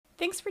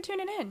Thanks for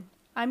tuning in.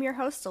 I'm your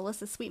host,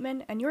 Alyssa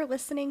Sweetman, and you're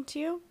listening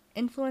to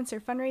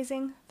Influencer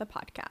Fundraising, the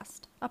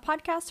podcast. A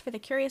podcast for the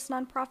curious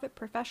nonprofit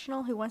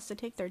professional who wants to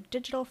take their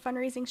digital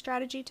fundraising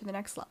strategy to the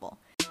next level.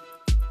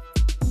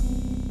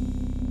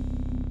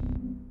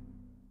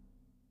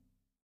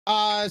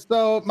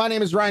 So my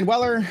name is Ryan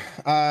Weller.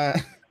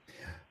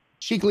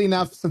 Cheekily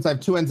enough, since I have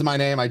two ends of my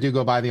name, I do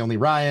go by the only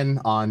Ryan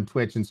on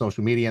Twitch and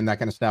social media and that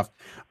kind of stuff.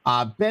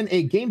 Been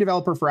a game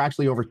developer for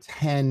actually over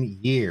 10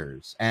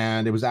 years.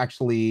 And it was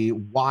actually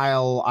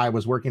while I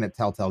was working at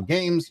Telltale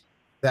Games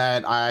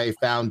that I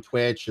found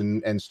Twitch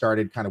and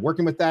started kind of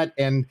working with that.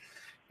 And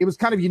it was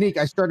kind of unique.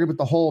 I started with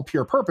the whole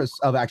pure purpose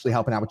of actually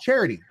helping out with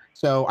charity.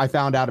 So I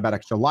found out about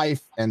Extra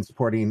Life and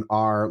supporting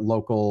our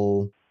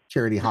local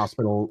charity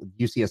hospital,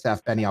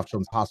 UCSF Benioff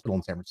Children's Hospital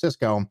in San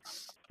Francisco,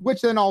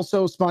 which then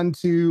also spun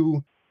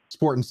to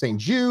support in St.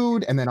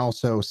 Jude, and then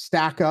also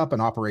Stack Up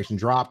and Operation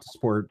Drop to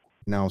support,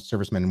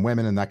 servicemen and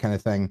women and that kind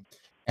of thing.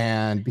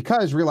 And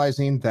because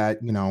realizing that,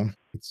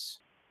 it's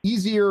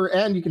easier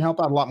and you can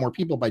help out a lot more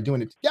people by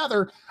doing it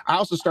together, I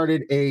also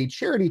started a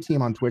charity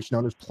team on Twitch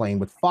known as Playing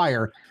with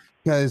Fire,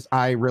 because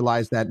I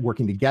realized that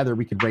working together,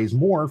 we could raise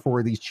more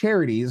for these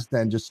charities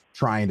than just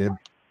trying to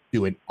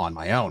do it on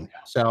my own.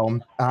 So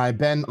I've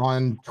been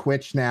on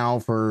Twitch now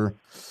for,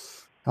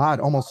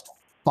 almost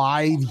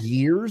 5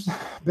 years.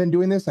 Been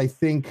doing this. I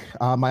think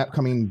my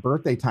upcoming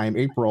birthday time,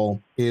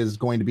 April, is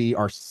going to be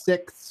our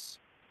 6th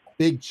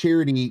big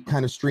charity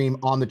kind of stream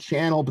on the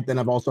channel. But then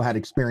I've also had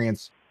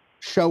experience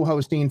show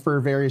hosting for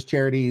various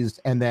charities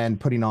and then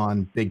putting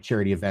on big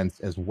charity events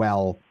as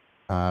well,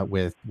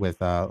 with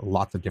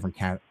lots of different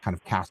kind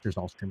of casters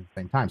all stream at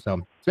the same time. So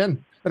it's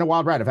been a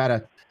wild ride. I've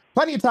had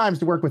plenty of times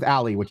to work with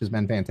Ali, which has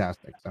been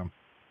fantastic. So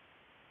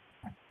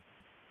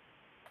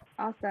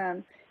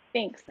awesome.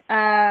 Thanks.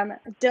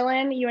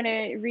 Dylan, you want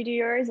to redo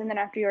yours, and then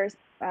after yours,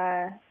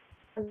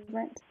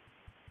 President?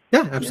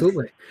 Yeah,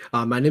 absolutely.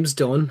 Yes. My name is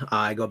Dylan.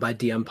 I go by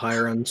D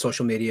Empire on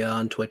social media,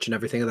 on Twitch, and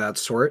everything of that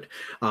sort.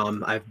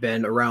 I've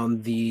been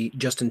around the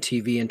Justin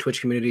TV and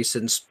Twitch community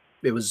since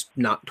it was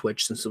not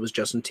Twitch, since it was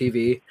Justin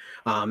TV.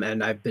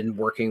 And I've been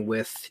working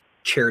with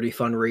charity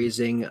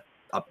fundraising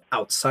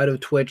outside of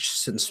Twitch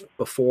since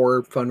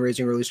before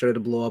fundraising really started to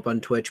blow up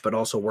on Twitch, but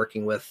also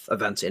working with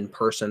events in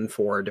person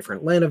for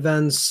different LAN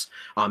events,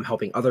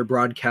 helping other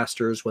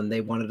broadcasters when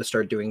they wanted to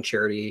start doing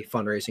charity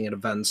fundraising at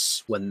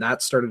events, when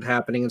that started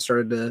happening and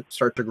started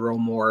to grow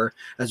more,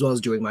 as well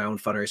as doing my own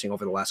fundraising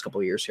over the last couple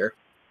of years here.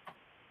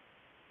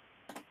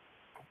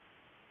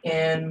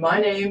 And my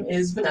name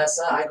is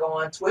Vanessa. I go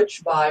on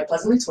Twitch by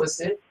Pleasantly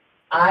Twisted.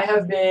 I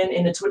have been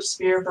in the Twitch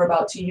sphere for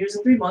about 2 years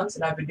and 3 months,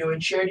 and I've been doing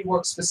charity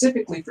work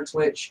specifically for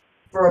Twitch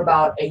for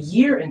about 1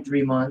 year and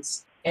 3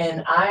 months.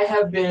 And I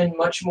have been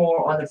much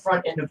more on the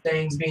front end of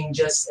things, being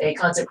just a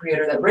content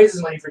creator that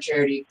raises money for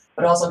charity,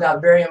 but also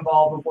got very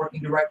involved with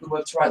working directly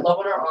with To Write Love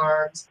on Our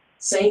Arms,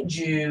 St.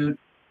 Jude,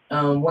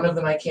 one of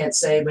them I can't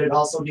say, but it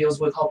also deals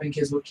with helping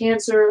kids with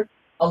cancer,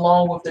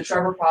 along with the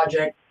Trevor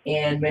Project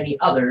and many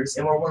others.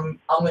 And I'm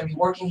going to be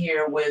working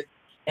here with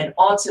an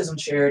autism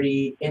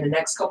charity in the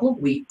next couple of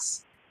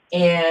weeks.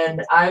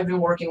 And I've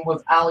been working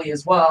with Ali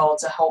as well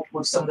to help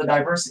with some of the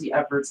diversity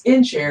efforts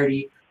in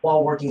charity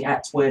while working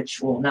at Twitch.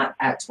 Well, not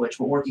at Twitch,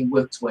 but working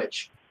with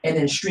Twitch. And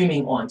then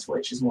streaming on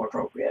Twitch is more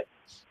appropriate.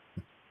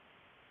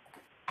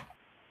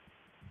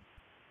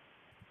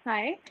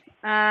 Hi,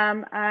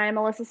 I'm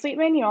Alyssa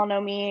Sweetman. You all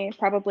know me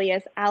probably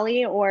as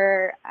Ali,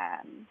 or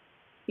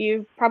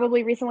you've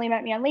probably recently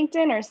met me on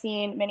LinkedIn or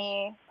seen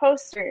many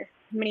posts or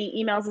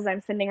many emails as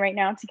I'm sending right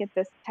now to get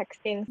this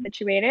texting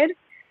situated.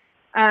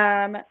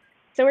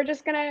 So we're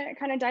just gonna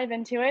kind of dive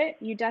into it.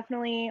 You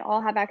definitely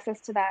all have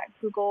access to that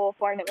Google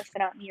form that was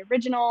sent out in the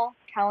original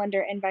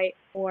calendar invite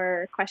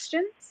for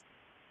questions.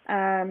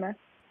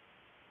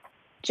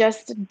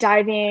 Just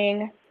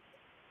diving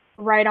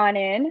right on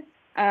in.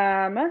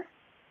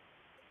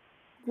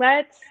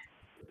 Let's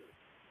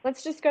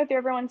just go through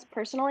everyone's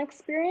personal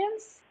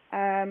experience.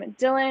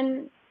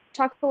 Dylan,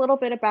 talk a little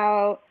bit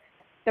about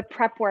the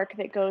prep work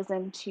that goes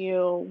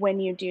into when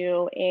you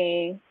do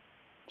a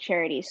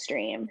charity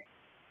stream.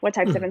 What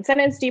types of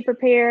incentives do you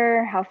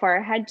prepare? How far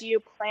ahead do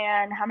you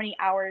plan? How many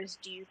hours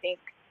do you think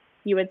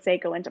you would say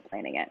go into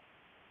planning it?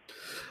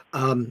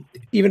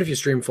 Even if you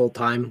stream full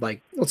time,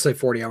 like let's say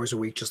 40 hours a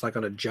week, just like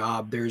on a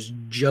job, there's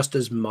just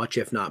as much,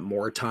 if not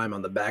more time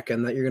on the back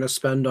end that you're going to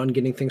spend on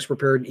getting things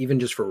prepared,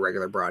 even just for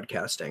regular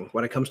broadcasting.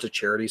 When it comes to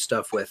charity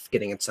stuff with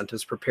getting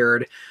incentives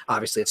prepared,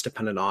 obviously it's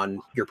dependent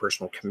on your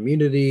personal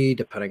community,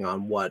 depending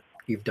on what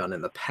you've done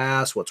in the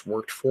past, what's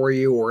worked for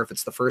you, or if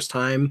it's the first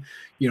time,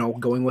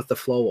 going with the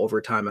flow over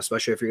time,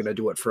 especially if you're going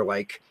to do it for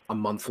like a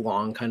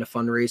month-long kind of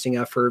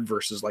fundraising effort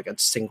versus like a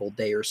single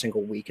day or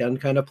single weekend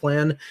kind of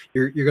plan.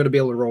 You're going to be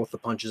able to roll with the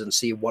punches and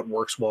see what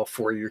works well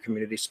for your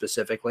community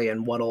specifically,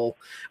 and what'll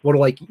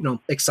like,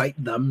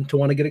 excite them to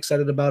want to get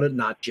excited about it,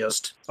 not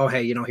just, oh,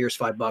 hey, here's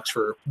 $5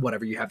 for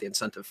whatever you have the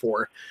incentive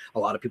for. A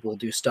lot of people will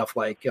do stuff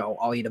like,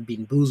 I'll eat a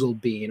Bean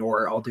Boozled bean,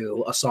 or I'll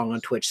do a song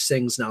on Twitch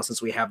Sings now,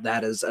 since we have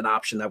that as an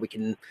option that we can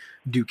can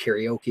do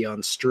karaoke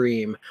on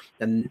stream.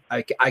 And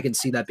I can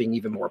see that being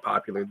even more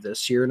popular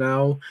this year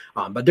now.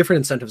 But different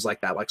incentives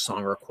like that, like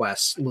song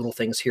requests, little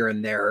things here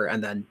and there.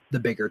 And then the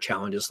bigger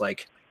challenges,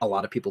 like a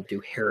lot of people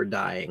do hair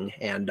dyeing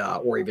and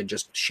or even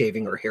just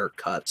shaving or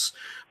haircuts,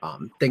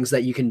 things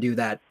that you can do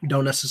that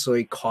don't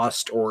necessarily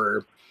cost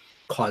or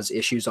cause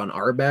issues on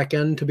our back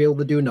end to be able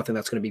to do, nothing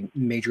that's going to be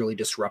majorly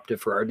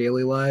disruptive for our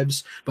daily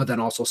lives, but then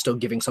also still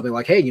giving something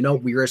like, hey, you know,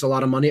 we raised a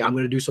lot of money, I'm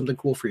going to do something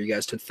cool for you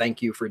guys to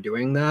thank you for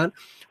doing that,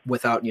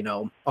 without, you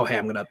know, oh, hey,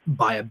 I'm going to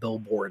buy a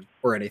billboard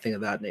or anything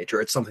of that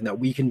nature. It's something that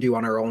we can do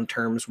on our own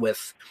terms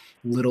with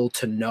little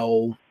to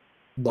no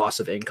loss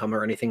of income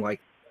or anything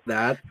like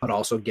that, but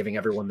also giving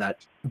everyone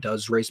that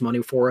does raise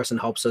money for us and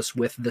helps us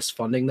with this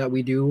funding that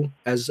we do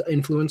as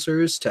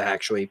influencers to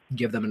actually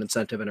give them an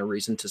incentive and a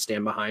reason to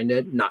stand behind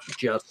it, not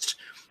just,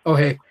 oh,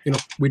 hey, you know,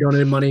 we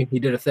donated money, we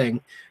did a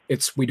thing.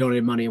 It's we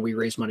donated money and we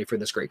raised money for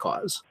this great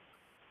cause.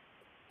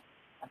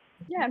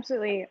 Yeah,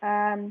 absolutely.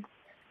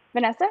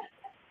 Vanessa?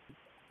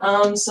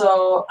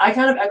 So I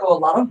kind of echo a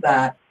lot of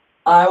that.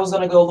 I was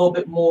going to go a little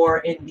bit more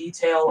in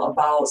detail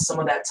about some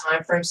of that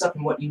time frame stuff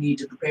and what you need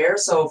to prepare.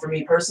 So for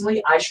me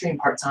personally, I stream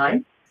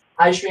part-time.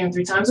 I stream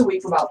 3 times a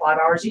week for about 5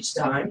 hours each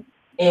time.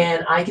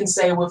 And I can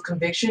say with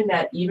conviction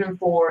that even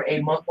for a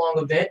month-long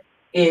event,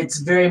 it's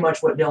very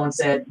much what Dylan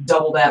said,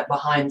 double that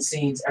behind the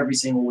scenes every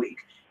single week.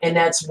 And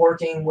that's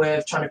working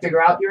with trying to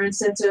figure out your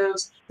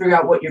incentives, figure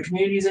out what your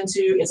community is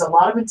into. It's a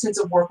lot of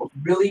intensive work with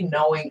really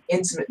knowing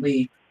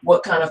intimately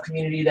what kind of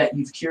community that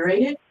you've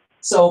curated.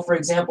 So, for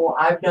example,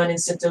 I've done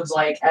incentives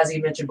like, as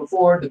he mentioned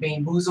before, the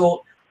Bean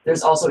Boozled.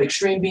 There's also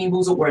Extreme Bean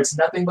Boozled, where it's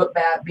nothing but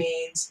bad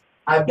beans.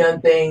 I've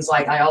done things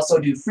like I also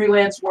do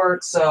freelance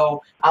work.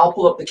 So I'll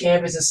pull up the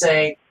canvas and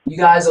say, you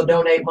guys will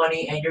donate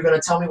money and you're going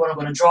to tell me what I'm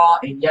going to draw.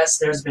 And yes,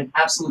 there's been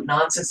absolute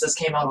nonsense that's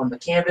came out on the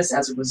canvas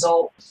as a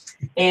result.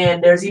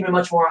 And there's even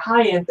much more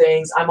high-end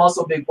things. I'm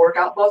also a big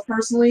workout buff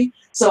personally.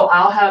 So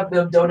I'll have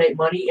them donate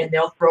money and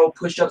they'll throw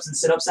push-ups and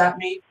sit-ups at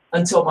me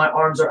until my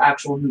arms are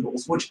actual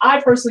noodles, which I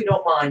personally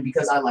don't mind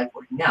because I like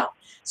working out.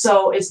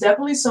 So it's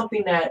definitely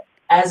something that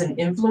as an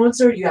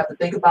influencer, you have to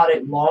think about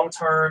it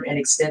long-term and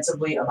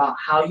extensively about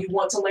how you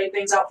want to lay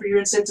things out for your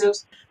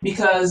incentives,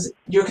 because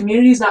your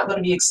community is not going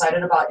to be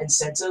excited about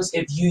incentives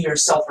if you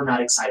yourself are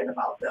not excited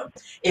about them.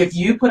 If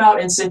you put out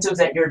incentives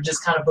that you're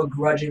just kind of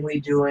begrudgingly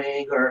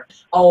doing, or,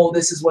 oh,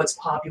 this is what's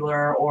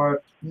popular,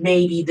 or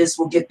maybe this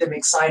will get them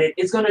excited,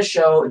 it's going to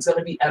show, it's going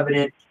to be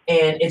evident,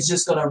 and it's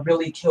just going to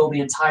really kill the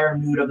entire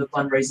mood of the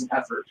fundraising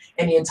effort.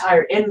 And the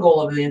entire end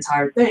goal of the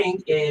entire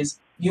thing is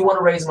you want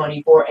to raise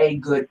money for a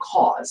good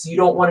cause. You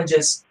don't want to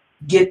just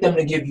get them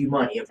to give you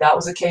money. If that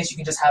was the case, you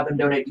can just have them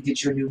donate to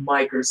get you a new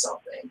mic or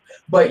something.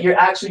 But you're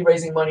actually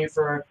raising money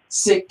for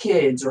sick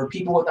kids or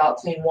people without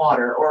clean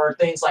water, or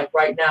things like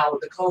right now with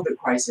the COVID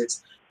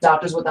crisis,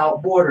 Doctors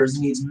Without Borders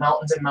needs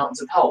mountains and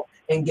mountains of help,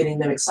 and getting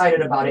them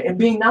excited about it and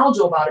being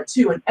knowledgeable about it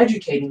too, and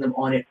educating them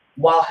on it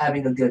while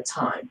having a good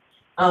time.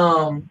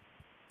 I'm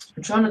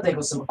trying to think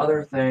of some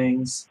other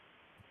things.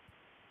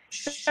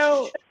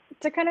 So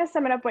to kind of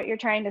sum it up, what you're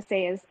trying to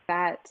say is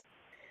that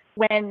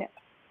when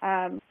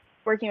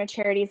working with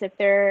charities, if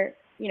they're,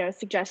 you know,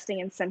 suggesting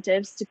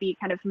incentives, to be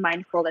kind of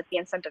mindful that the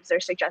incentives they're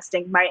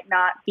suggesting might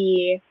not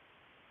be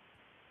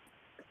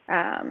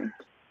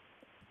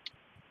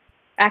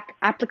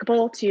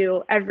applicable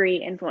to every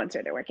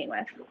influencer they're working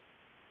with.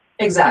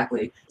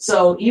 Exactly.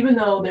 So even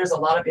though there's a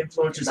lot of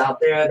influencers out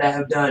there that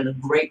have done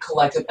great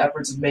collective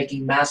efforts of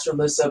making master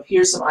lists of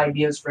here's some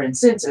ideas for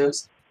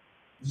incentives,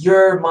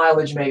 your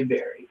mileage may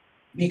vary,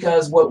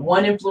 because what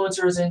one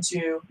influencer is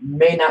into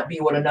may not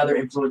be what another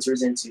influencer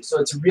is into. So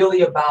it's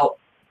really about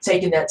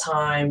taking that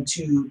time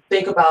to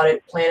think about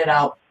it, plan it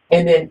out,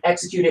 and then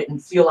execute it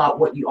and feel out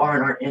what you are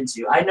and aren't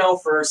into. I know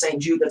for St.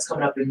 Jude that's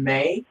coming up in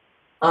May,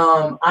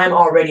 I'm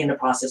already in the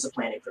process of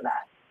planning for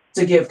that,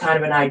 to give kind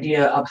of an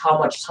idea of how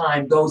much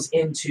time goes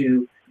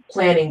into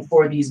planning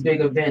for these big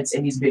events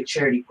and these big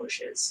charity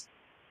pushes.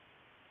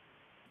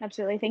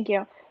 Absolutely, thank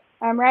you.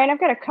 Ryan, I've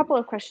got a couple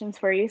of questions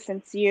for you,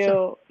 since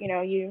you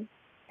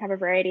have a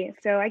variety.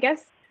 So I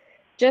guess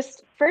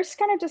just first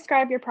kind of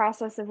describe your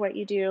process of what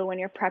you do when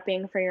you're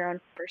prepping for your own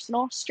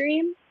personal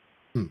stream,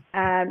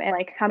 and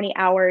like how many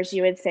hours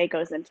you would say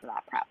goes into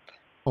that prep.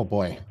 Oh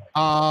boy.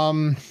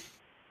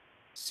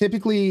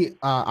 Typically,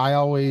 I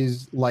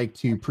always like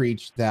to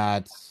preach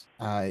that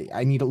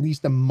I need at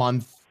least a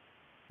month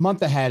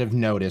ahead of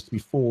notice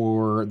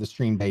before the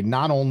stream day,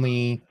 not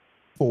only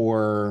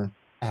for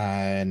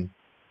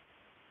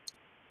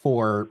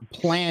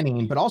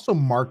planning, but also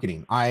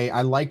marketing.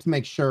 I like to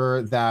make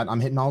sure that I'm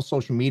hitting all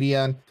social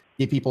media,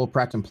 get people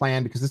prepped and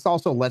planned, because this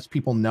also lets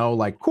people know,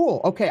 like, cool,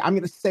 okay, I'm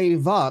going to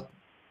save up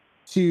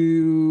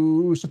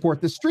to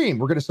support this stream.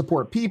 We're going to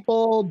support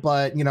people,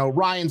 but, you know,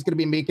 Ryan's going to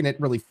be making it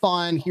really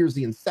fun. Here's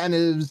the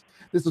incentives.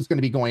 This is going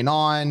to be going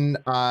on.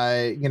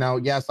 You know,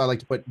 yes, I like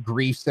to put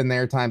griefs in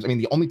there times. I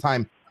mean,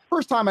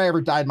 first time I ever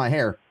dyed my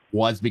hair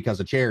was because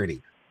of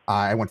charity.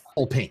 I went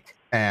full pink,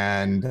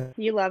 and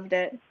You loved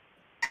it.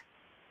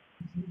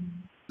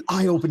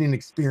 eye-opening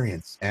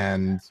experience.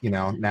 And, you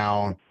know,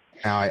 now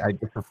now. I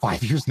for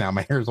 5 years now,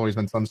 my hair has always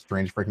been some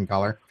strange freaking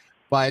color.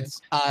 But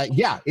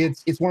yeah,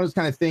 it's one of those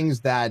kind of things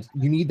that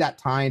you need that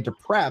time to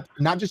prep,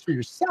 not just for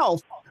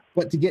yourself,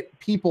 but to get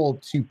people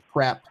to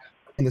prep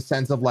in the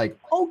sense of like,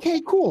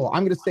 okay, cool,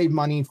 I'm going to save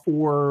money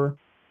for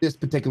this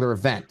particular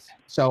event.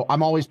 So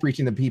I'm always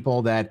preaching to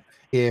people that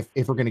if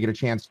we're going to get a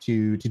chance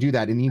to do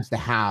that, it needs to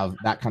have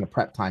that kind of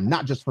prep time,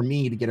 not just for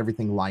me to get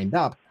everything lined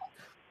up.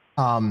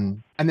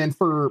 And then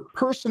for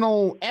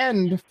personal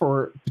and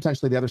for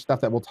potentially the other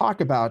stuff that we'll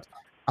talk about,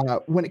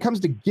 when it comes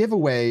to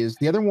giveaways,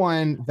 the other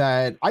one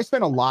that I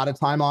spend a lot of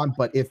time on,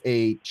 but if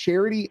a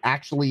charity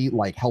actually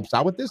like helps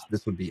out with this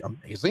would be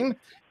amazing,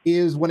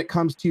 is when it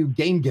comes to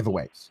game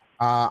giveaways.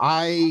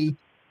 I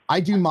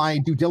do my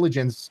due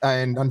diligence,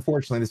 and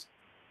unfortunately, this.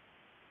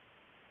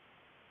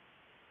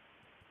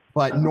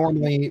 But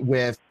normally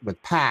with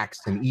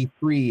PAX and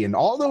E3 and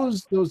all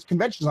those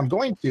conventions I'm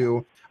going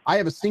to, I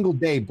have a single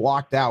day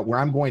blocked out where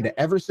I'm going to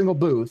every single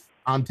booth.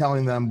 I'm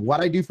telling them what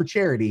I do for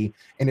charity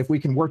and if we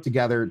can work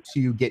together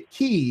to get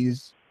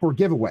keys for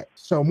giveaway.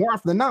 So more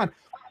often than not,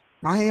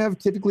 I have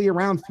typically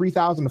around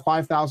 $3,000 to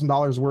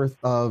 $5,000 worth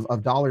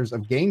of dollars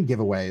of game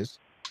giveaways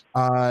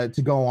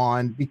to go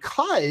on,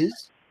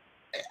 because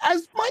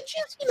as much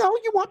as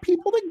you want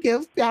people to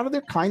give out of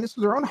their kindness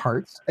of their own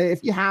hearts,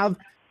 if you have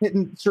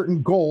hitting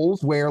certain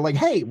goals where like,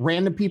 hey,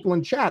 random people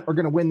in chat are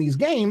going to win these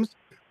games,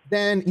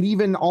 then it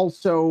even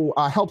also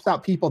helps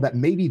out people that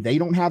maybe they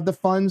don't have the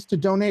funds to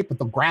donate, but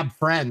they'll grab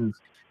friends,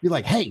 be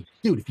like, hey,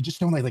 dude, if you just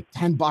donate like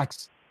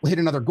 $10, we'll hit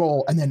another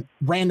goal, and then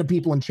random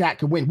people in chat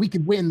could win. We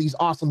could win these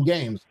awesome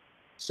games.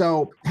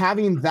 So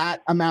having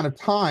that amount of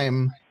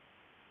time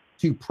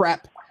to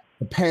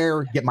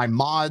prepare, get my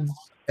mods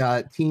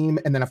team,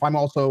 and then if I'm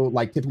also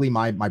like typically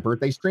my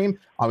birthday stream,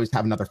 I always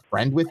have another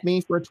friend with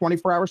me for a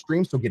 24-hour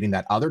stream. So getting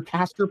that other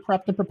caster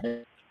prep to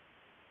prepare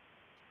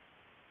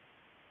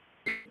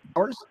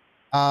hours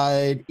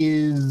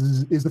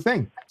is the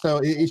thing. So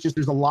it's just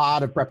there's a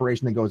lot of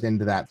preparation that goes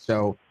into that.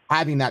 So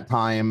having that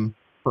time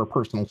for a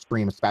personal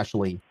stream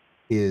especially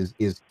is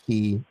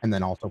key, and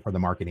then also for the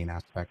marketing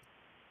aspect.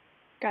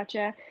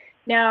 Gotcha.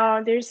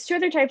 Now, there's two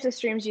other types of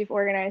streams you've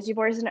organized. You've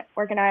always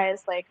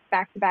organized like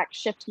back-to-back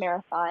shift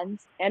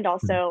marathons, and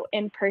also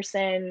in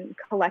person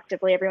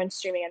collectively, everyone's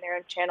streaming on their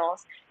own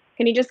channels.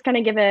 Can you just kind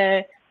of give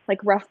a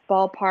like rough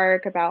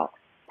ballpark about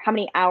how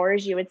many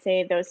hours you would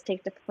say those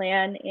take to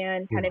plan,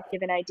 and kind of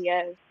give an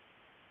idea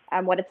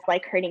of what it's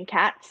like herding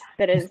cats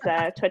that is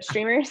Twitch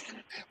streamers?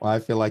 Well, I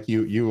feel like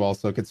you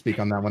also could speak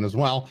on that one as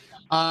well.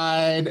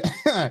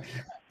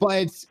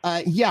 But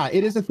yeah,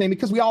 it is a thing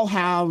because we all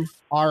have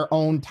our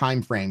own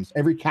time frames.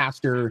 Every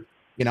caster,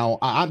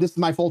 this is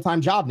my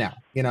full-time job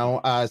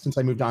now, since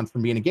I moved on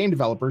from being a game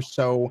developer.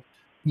 So,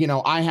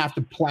 I have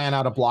to plan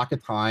out a block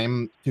of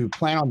time to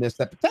plan on this,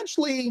 that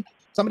potentially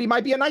somebody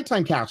might be a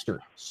nighttime caster.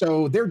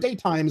 So their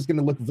daytime is going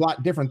to look a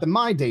lot different than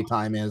my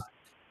daytime is.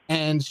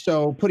 And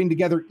so putting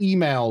together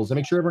emails and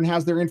make sure everyone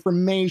has their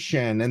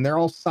information and they're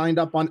all signed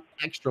up on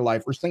Extra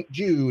Life or St.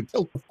 Jude,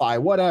 Tiltify,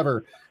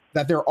 whatever,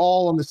 that they're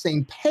all on the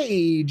same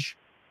page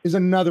is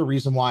another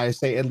reason why I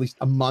say at least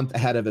a month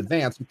ahead of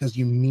advance, because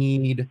you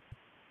need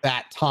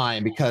that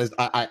time. Because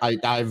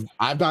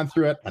I've gone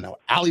through it. I know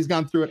Allie's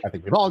gone through it. I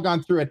think we've all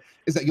gone through it.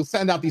 Is that you'll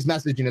send out these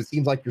messages and it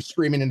seems like you're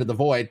screaming into the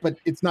void, but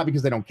it's not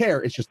because they don't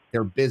care. It's just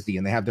they're busy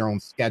and they have their own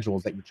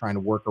schedules that you're trying to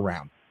work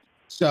around.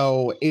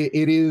 So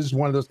it is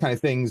one of those kind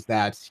of things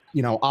that,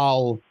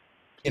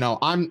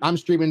 I'm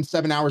streaming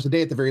 7 hours a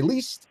day at the very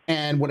least.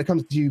 And when it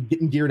comes to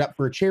getting geared up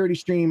for a charity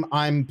stream,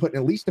 I'm putting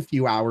at least a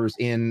few hours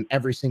in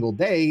every single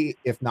day,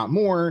 if not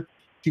more,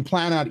 to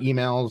plan out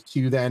emails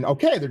to then,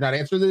 okay, they're not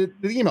answering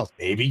the emails.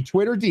 Maybe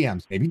Twitter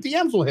DMs, maybe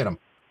DMs will hit them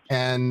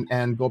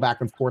and go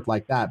back and forth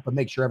like that. But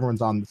make sure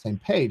everyone's on the same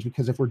page,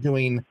 because if we're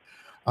doing,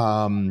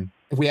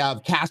 if we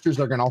have casters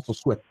that are going to also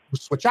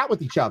switch out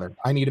with each other,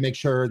 I need to make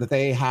sure that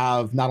they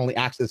have not only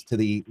access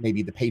to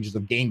maybe the pages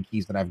of game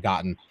keys that I've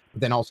gotten,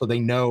 but then also they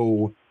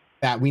know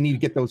that we need to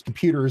get those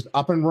computers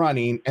up and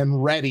running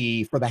and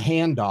ready for the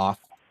handoff.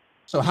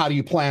 So how do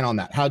you plan on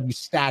that? How do you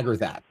stagger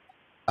that?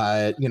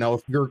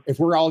 If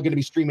we're all going to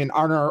be streaming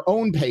on our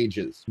own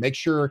pages, make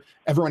sure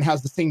everyone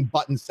has the same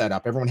button set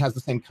up, everyone has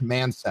the same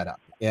command set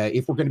up.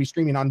 If we're going to be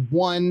streaming on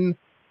one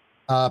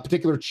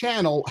particular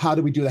channel, how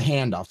do we do the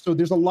handoff? So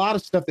there's a lot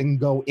of stuff that can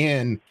go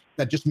in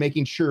that just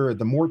making sure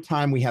the more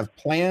time we have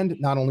planned,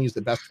 not only is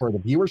it best for the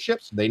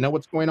viewership, so they know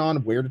what's going on,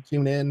 where to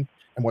tune in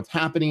and what's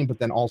happening, but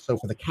then also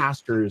for the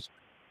casters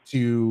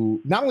to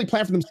not only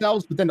plan for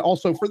themselves, but then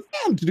also for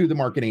them to do the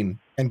marketing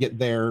and get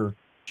their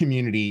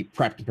community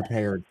prepped and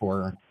prepared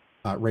for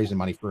raising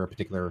money for a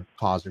particular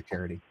cause or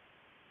charity.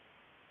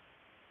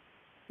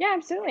 Yeah,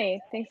 absolutely.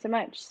 Thanks so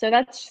much. So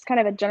that's just kind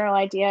of a general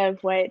idea of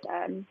what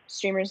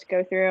streamers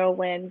go through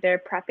when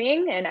they're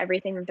prepping and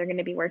everything that they're going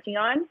to be working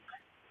on.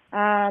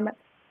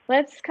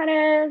 Let's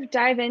kind of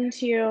dive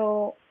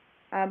into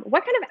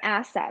what kind of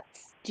assets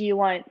do you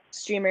want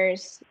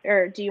streamers,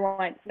 or do you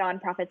want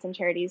nonprofits and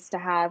charities to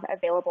have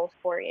available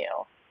for you?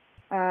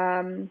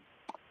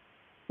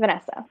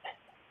 Vanessa.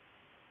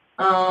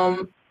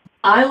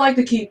 I like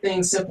to keep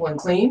things simple and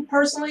clean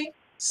personally.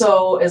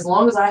 So as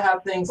long as I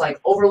have things like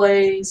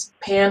overlays,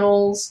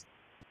 panels,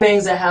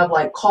 things that have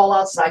like call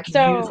outs that I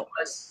can use on So,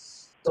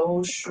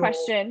 my social.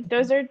 question.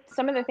 Those are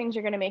some of the things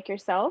you're going to make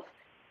yourself.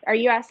 Are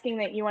you asking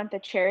that you want the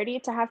charity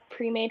to have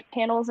pre-made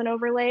panels and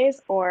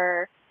overlays,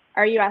 or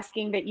are you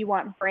asking that you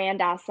want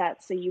brand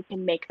assets so you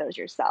can make those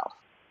yourself?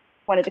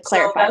 Wanted to So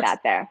clarify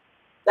that there.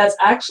 that's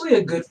actually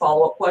a good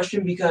follow-up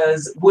question,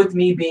 because with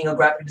me being a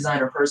graphic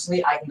designer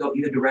personally, I can go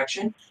either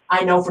direction.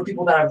 I know for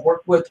people that I've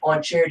worked with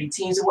on charity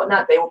teams and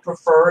whatnot, they would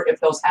prefer if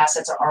those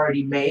assets are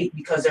already made,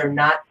 because they're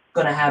not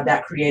going to have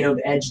that creative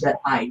edge that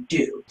I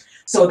do.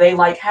 So they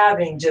like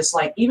having just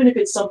like, even if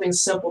it's something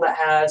simple that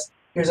has,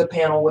 here's a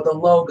panel with a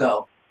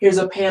logo, here's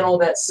a panel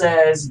that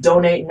says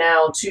donate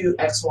now to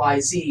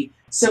XYZ,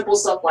 simple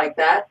stuff like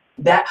that.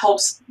 That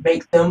helps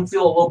make them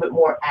feel a little bit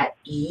more at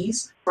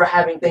ease for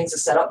having things to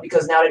set up,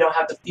 because now they don't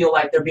have to feel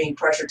like they're being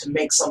pressured to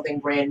make something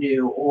brand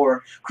new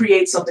or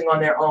create something on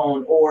their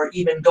own, or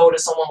even go to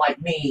someone like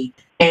me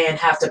and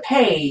have to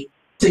pay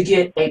to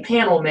get a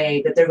panel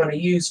made that they're going to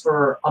use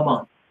for a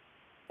month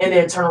and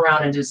then turn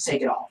around and just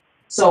take it off.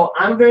 So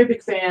I'm a very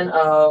big fan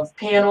of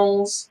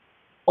panels,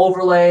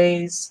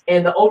 overlays,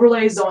 and the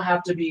overlays don't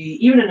have to be,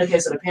 even in the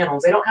case of the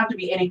panels, they don't have to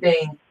be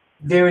anything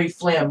very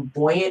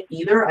flamboyant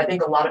either. I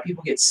think a lot of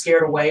people get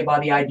scared away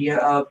by the idea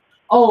of,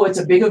 oh, it's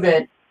a big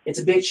event, it's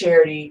a big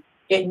charity,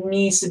 it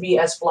needs to be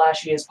as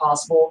flashy as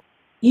possible.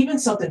 Even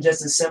something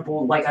just as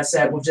simple, like I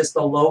said, with just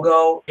the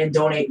logo and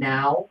donate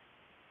now,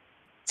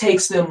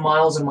 takes them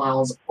miles and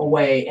miles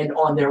away and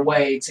on their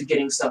way to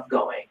getting stuff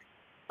going.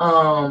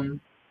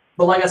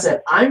 But like I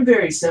said, I'm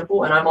very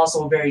simple, and I'm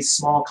also a very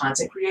small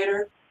content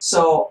creator,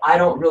 so I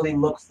don't really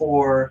look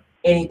for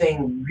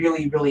anything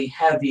really, really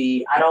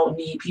heavy. I don't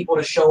need people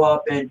to show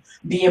up and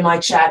be in my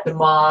chat to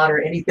mod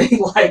or anything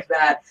like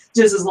that.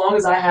 Just as long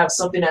as I have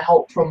something to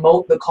help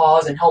promote the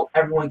cause and help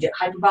everyone get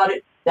hype about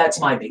it,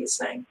 that's my biggest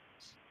thing.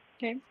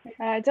 Okay.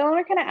 Dylan,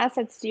 what kind of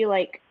assets do you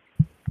like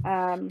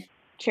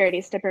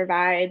charities to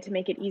provide to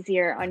make it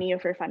easier on you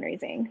for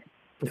fundraising?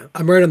 Yeah,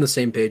 I'm right on the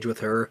same page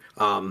with her.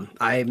 I'm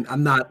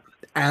not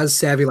as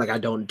savvy, like I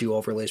don't do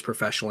overlays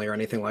professionally or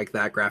anything like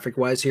that graphic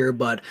wise here,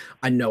 but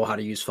I know how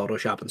to use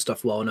Photoshop and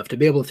stuff well enough to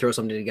be able to throw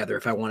something together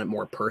if I want it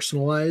more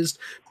personalized.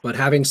 But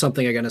having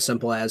something again as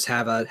simple as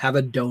have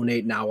a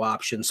donate now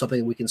option,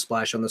 something we can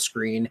splash on the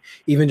screen,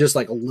 even just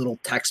like a little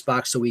text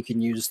box so we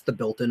can use the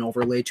built-in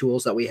overlay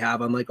tools that we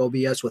have on like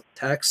OBS with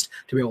text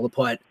to be able to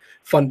put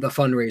the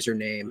fundraiser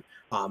name.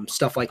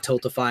 Stuff like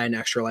Tiltify and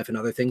Extra Life and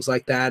other things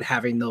like that,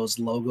 having those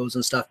logos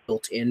and stuff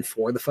built in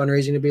for the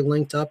fundraising to be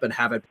linked up and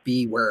have it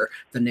be where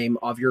the name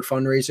of your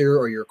fundraiser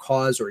or your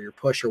cause or your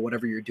push or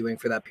whatever you're doing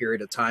for that period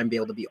of time be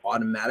able to be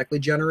automatically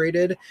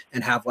generated,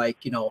 and have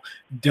like,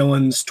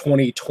 Dylan's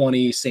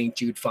 2020 St.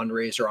 Jude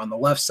fundraiser on the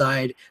left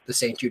side, the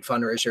St. Jude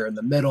fundraiser in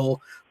the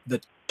middle, the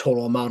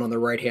total amount on the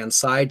right-hand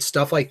side,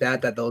 stuff like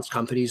that those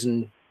companies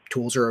and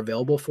tools are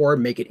available for,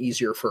 make it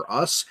easier for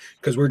us,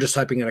 because we're just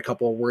typing in a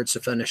couple of words to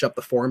finish up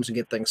the forms and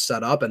get things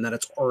set up, and then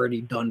it's already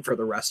done for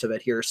the rest of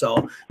it here.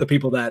 So the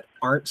people that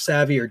aren't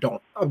savvy or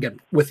don't, again,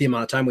 with the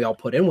amount of time we all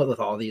put in with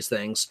all these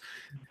things,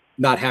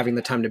 not having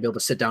the time to be able to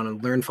sit down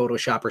and learn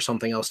Photoshop or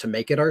something else to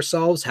make it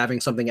ourselves,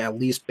 having something at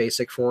least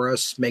basic for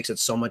us makes it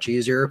so much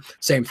easier.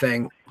 Same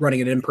thing,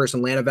 running an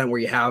in-person LAN event where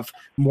you have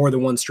more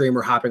than one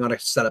streamer hopping on a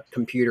setup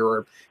computer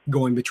or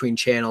going between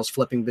channels,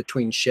 flipping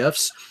between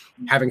shifts.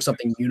 Having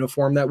something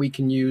uniform that we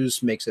can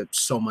use makes it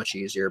so much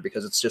easier,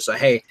 because it's just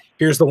hey,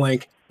 here's the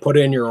link, put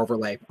it in your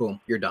overlay, boom,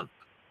 you're done.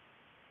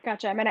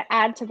 Gotcha. I'm going to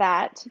add to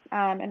that,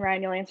 and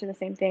Ryan, you'll answer the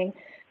same thing.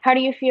 How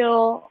do you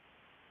feel,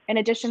 in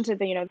addition to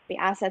the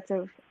assets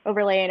of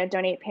overlay and a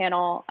donate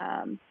panel,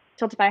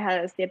 Tiltify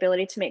has the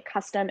ability to make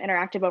custom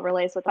interactive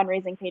overlays with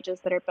fundraising pages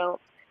that are built,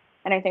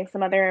 and I think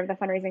some other of the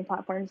fundraising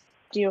platforms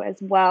do as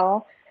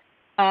well.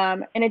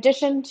 In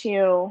addition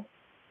to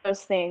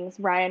those things,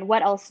 Ryan,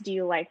 what else do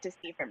you like to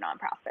see from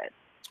nonprofits?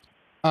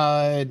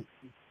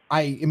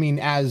 I mean,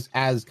 as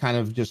kind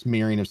of just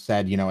Miriam have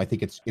said, I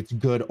think it's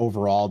good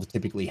overall to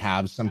typically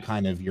have some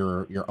kind of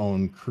your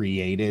own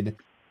created,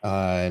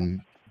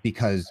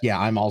 because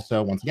I'm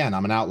also, once again,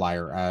 I'm an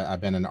outlier.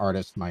 I've been an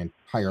artist my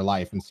entire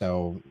life, and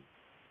so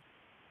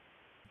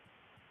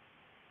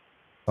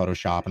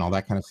Photoshop and all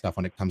that kind of stuff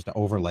when it comes to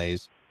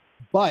overlays.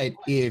 But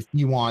if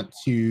you want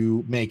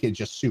to make it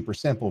just super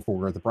simple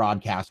for the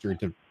broadcaster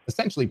to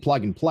essentially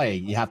plug and play,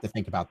 you have to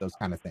think about those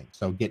kind of things.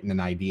 So getting an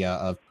idea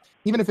of,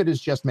 even if it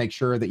is just make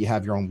sure that you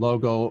have your own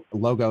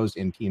logos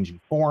in PNG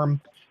form,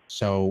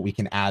 so we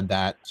can add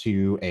that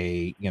to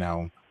a,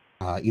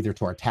 either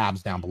to our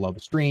tabs down below the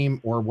stream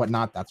or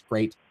whatnot, that's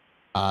great.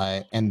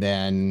 And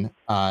then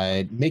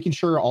making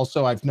sure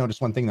also, I've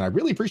noticed one thing that I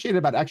really appreciated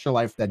about Extra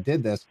Life that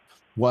did this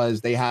was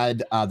they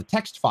had the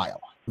text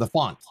file, the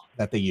font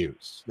that they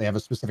use. They have a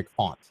specific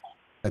font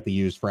that they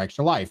use for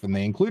Extra Life, and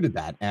they included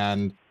that.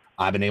 And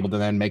I've been able to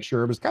then make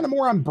sure it was kind of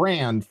more on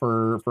brand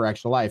for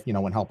Extra Life,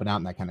 when helping out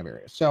in that kind of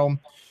area. So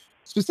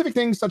specific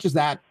things such as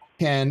that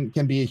can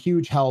be a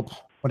huge help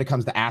when it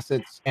comes to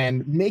assets,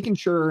 and making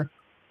sure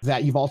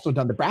that you've also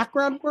done the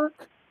background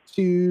work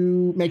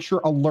to make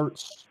sure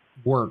alerts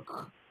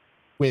work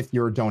with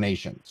your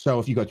donation. So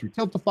if you go through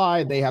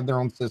Tiltify, they have their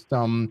own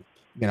system,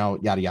 you know,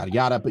 yada, yada,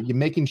 yada, but you're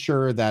making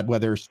sure that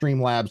whether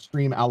Streamlabs,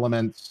 Stream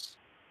Elements,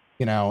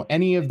 you know,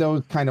 any of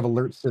those kind of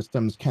alert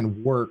systems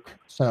can work.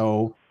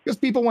 So because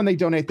people, when they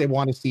donate, they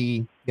want to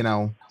see, you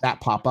know, that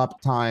pop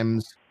up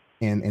times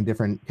in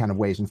different kind of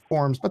ways and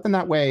forms. But then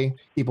that way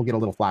people get a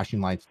little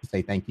flashing lights to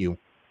say thank you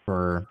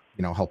for,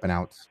 you know, helping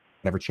out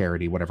whatever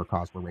charity, whatever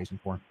cause we're raising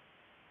for.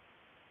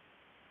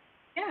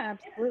 Yeah,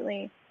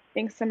 absolutely.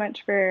 Thanks so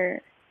much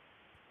for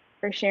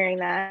sharing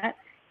that.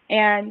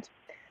 And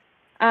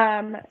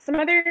some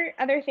other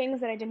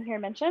things that I didn't hear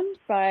mentioned,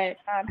 but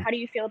how do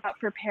you feel about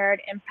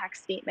prepared impact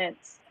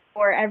statements?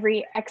 For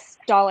every X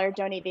dollar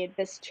donated,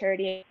 this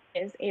charity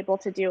is able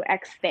to do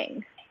X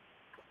thing.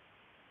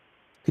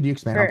 Could you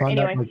expand For upon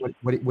that? anyone.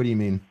 Like, what do you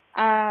mean?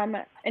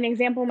 An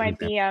example might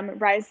be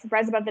Rise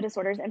Above the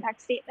Disorders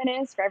impact statement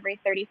is for every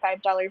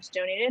 $35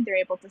 donated, they're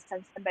able to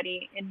send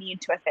somebody in need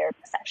to a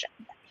therapy session.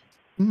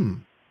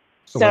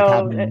 So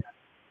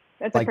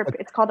So like having,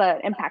 it's called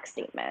an impact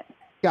statement.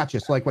 Gotcha.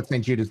 So like what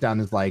St. Jude has done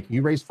is like,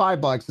 you raised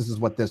 $5, this is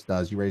what this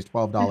does. You raised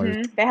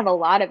 $12. They have a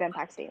lot of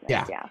impact statements.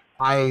 Yeah.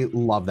 I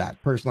love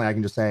that. Personally, I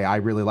can just say I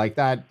really like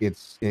that. It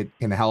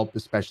can help,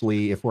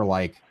 especially if we're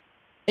like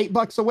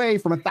 $8 away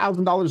from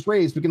 $1,000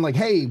 raised. We can like,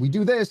 hey, we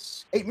do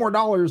this, $8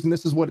 more, and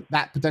this is what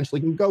that potentially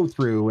can go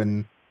through,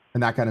 and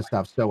that kind of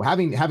stuff. So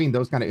having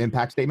those kind of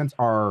impact statements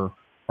are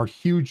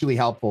hugely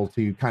helpful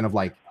to kind of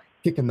like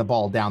kicking the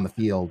ball down the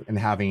field and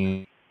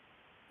having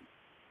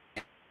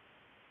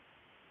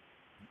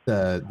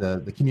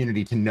the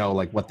community to know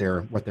like what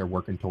they're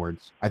working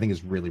towards. I think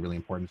is really, really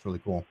important. It's really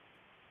cool.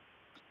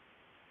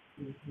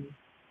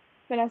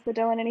 Vanessa,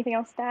 Dylan, anything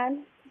else to add?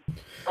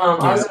 I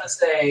was gonna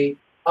say,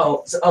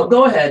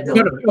 go ahead,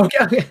 Dylan. No.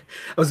 Okay.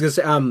 I was gonna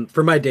say,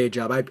 for my day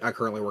job, I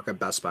currently work at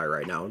Best Buy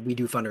right now. We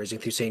do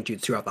fundraising through St.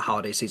 Jude throughout the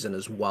holiday season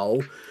as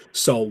well.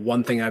 So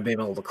one thing I've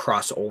been able to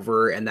cross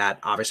over, and that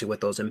obviously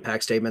with those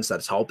impact statements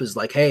that's help, is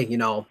like, hey, you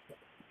know,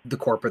 the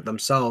corporate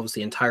themselves,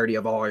 the entirety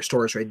of all our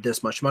stores raised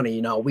this much money.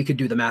 You know, we could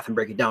do the math and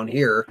break it down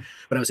here,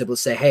 but I was able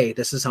to say, hey,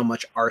 this is how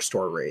much our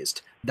store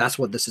raised. That's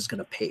what this is going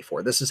to pay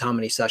for. This is how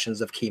many sessions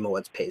of chemo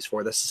it pays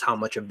for. This is how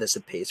much of this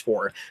it pays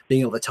for.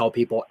 Being able to tell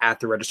people at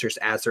the registers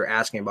as they're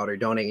asking about or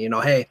donating, you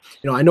know, hey,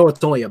 you know, I know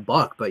it's only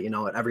 $1, but you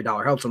know, every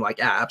dollar helps. I'm like,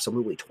 yeah,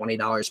 absolutely.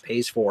 $20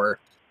 pays for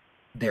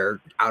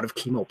their out of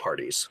chemo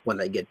parties when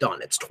they get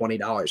done. It's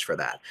 $20 for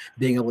that.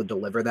 Being able to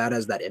deliver that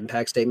as that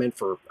impact statement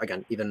for,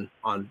 again, even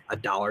on a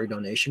dollar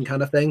donation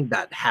kind of thing,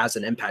 that has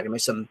an impact. I mean,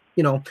 some,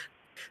 you know,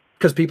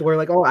 because people are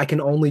like, oh, I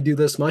can only do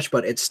this much,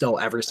 but it's still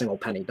every single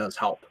penny does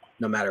help,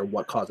 no matter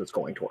what cause it's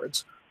going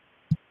towards.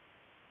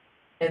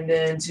 And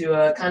then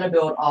to kind of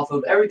build off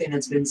of everything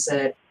that's been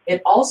said, it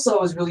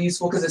also is really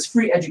useful because it's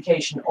free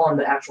education on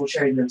the actual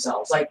charity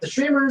themselves. Like the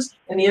streamers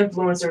and the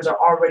influencers are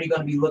already going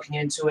to be looking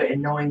into it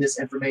and knowing this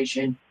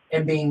information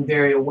and being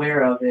very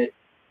aware of it.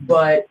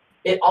 But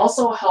it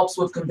also helps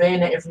with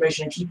conveying that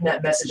information and keeping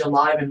that message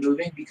alive and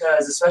moving,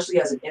 because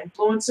especially as an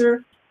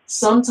influencer,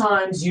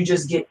 sometimes you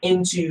just get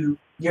into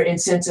your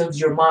incentives,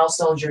 your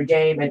milestones, your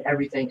game, and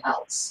everything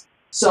else.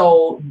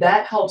 So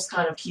that helps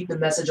kind of keep the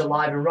message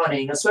alive and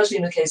running, especially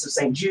in the case of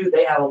St. Jude.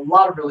 They have a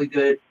lot of really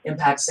good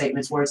impact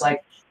statements where it's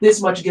like, this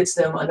much gets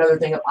them another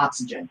thing of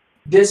oxygen.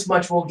 This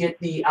much will get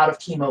the out of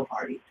chemo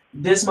party.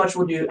 This much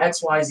will do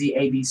X, Y, Z,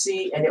 A, B,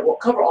 C, and it will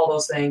cover all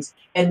those things.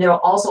 And it'll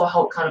also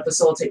help kind of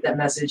facilitate that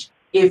message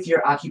if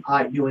you're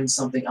occupied doing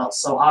something else.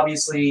 So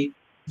obviously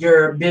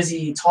you're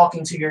busy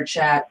talking to your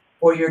chat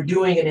or you're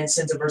doing an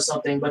incentive or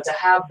something, but to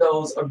have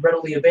those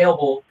readily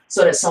available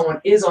so that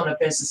someone is on the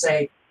fence to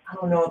say, I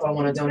don't know if I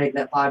want to donate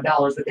that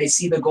 $5, but they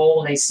see the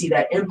goal and they see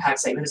that impact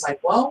statement. It's like,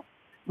 well,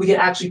 we can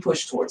actually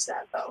push towards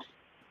that though.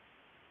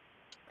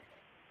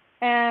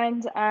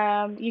 And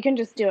you can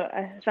just do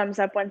a thumbs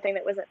up, one thing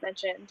that wasn't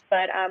mentioned,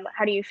 but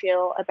how do you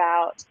feel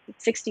about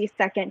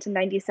 60-second to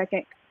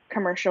 90-second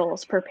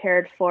commercials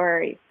prepared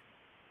for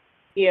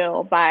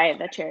you by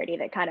the charity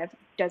that kind of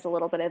does a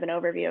little bit of an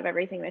overview of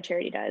everything the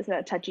charity does,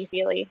 a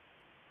touchy-feely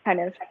kind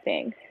of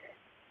thing?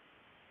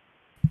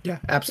 Yeah,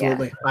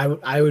 absolutely. Yeah.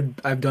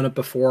 I've done it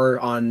before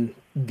on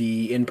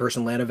the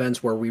in-person LAN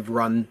events where we've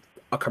run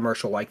a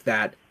commercial like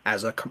that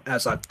as a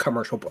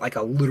commercial, like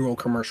a literal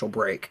commercial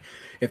break.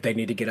 If they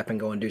need to get up and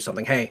go and do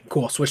something, hey,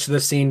 cool, switch to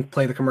this scene,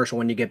 play the commercial.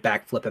 When you get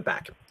back, flip it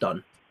back.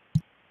 Done.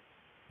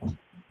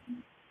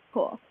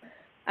 Cool.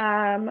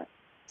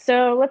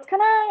 So let's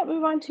kind of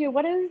move on to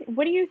what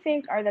do you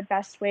think are the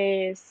best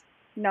ways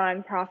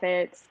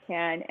nonprofits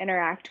can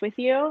interact with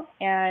you,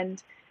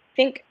 and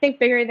think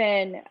bigger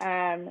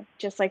than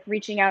just like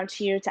reaching out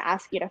to you to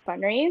ask you to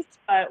fundraise,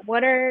 but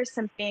what are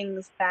some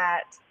things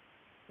that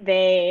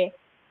they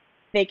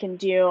can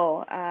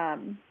do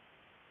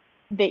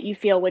that you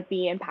feel would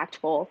be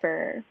impactful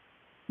for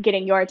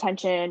getting your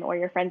attention or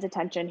your friends'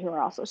 attention who are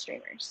also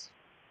streamers?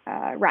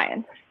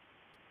 Ryan.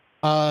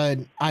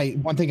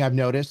 One thing I've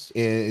noticed,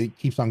 it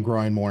keeps on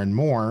growing more and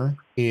more,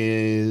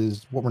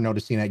 is what we're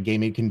noticing at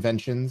gaming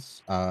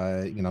conventions.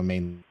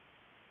 Mainly,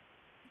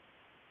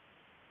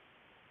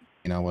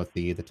 with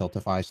the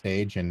Tiltify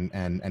stage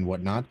and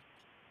whatnot.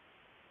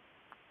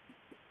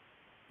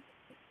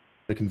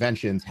 The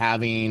conventions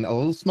having a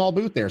little small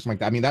booth there, something like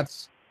that. I mean,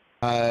 that's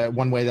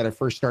one way that I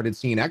first started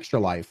seeing Extra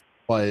Life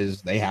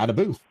was they had a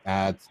booth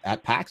at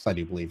PAX, I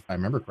do believe, if I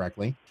remember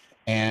correctly.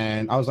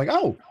 And I was like,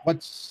 oh,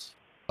 what's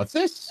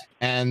this?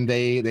 And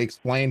they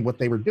explained what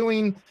they were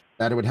doing,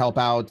 that it would help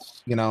out,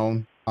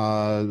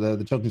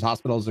 the children's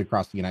hospitals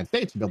across the United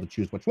States to be able to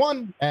choose which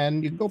one,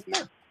 and you can go from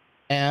there.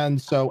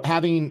 And so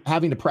having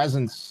a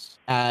presence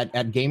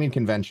at gaming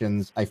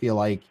conventions, I feel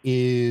like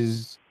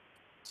is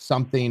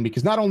something,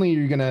 because not only are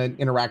you going to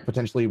interact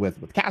potentially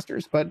with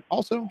casters, but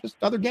also just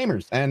other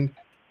gamers. And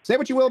say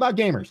what you will about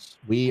gamers,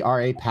 we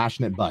are a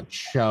passionate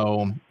bunch.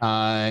 So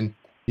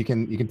you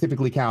can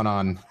typically count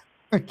on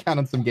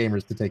some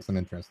gamers to take some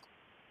interest.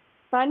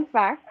 Fun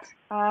fact,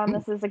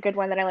 this is a good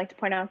one that I like to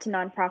point out to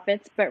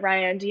nonprofits, but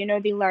Ryan, do you know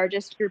the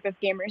largest group of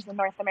gamers in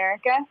North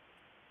America?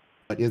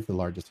 What is the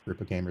largest group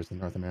of gamers in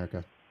North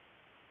America?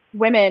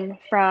 Women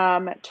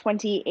from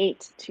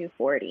 28 to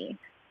 40.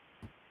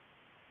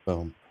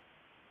 Boom.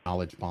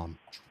 Knowledge bomb.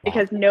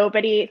 Because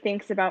nobody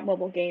thinks about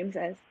mobile games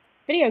as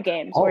video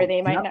games, or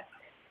they might not.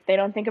 They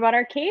don't think about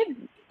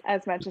arcade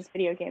as much as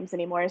video games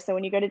anymore. So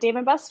when you go to Dave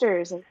and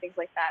Buster's and things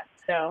like that,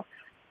 so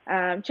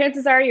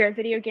chances are you're a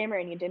video gamer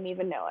and you didn't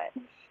even know it.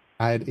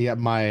 I had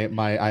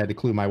to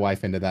clue my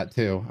wife into that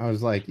too. I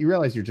was like, you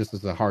realize you're just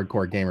as a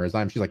hardcore gamer as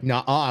I am? She's like,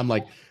 no. I'm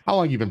like, how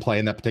long have you been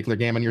playing that particular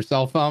game on your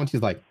cell phone?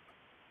 She's like,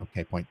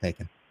 okay, point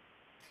taken.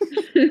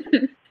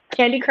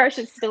 Candy Crush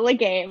is still a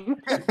game.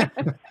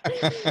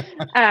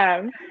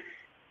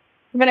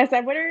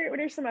 Vanessa, what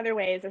are some other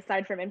ways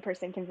aside from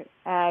in-person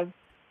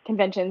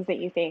conventions that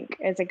you think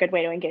is a good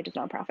way to engage with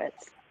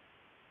nonprofits?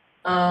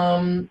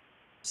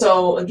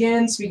 So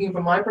again, speaking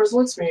from my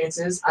personal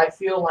experiences, I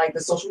feel like the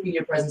social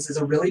media presence is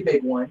a really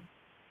big one,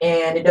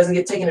 and it doesn't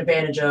get taken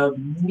advantage of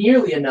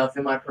nearly enough,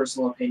 in my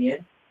personal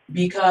opinion,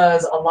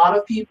 because a lot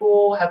of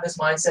people have this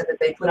mindset that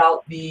they put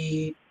out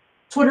the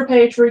Twitter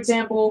page, for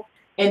example,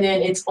 and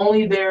then it's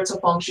only there to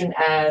function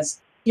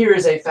as, here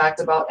is a fact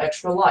about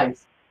Extra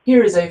Life.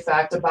 Here is a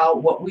fact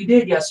about what we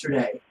did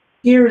yesterday.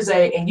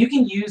 And you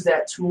can use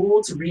that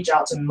tool to reach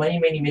out to many,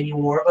 many, many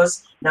more of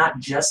us, not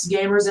just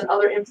gamers and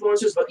other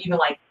influencers, but even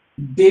like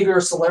bigger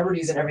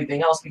celebrities and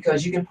everything else,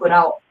 because you can put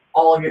out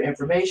all of your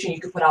information. You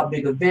can put out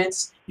big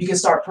events. You can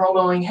start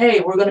promoting, hey,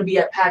 we're going to be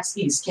at PAX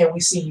East. Can we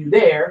see you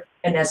there?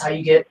 And that's how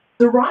you get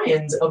the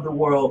Ryans of the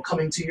world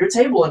coming to your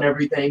table and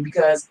everything,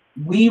 because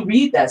we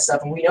read that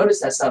stuff and we notice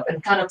that stuff.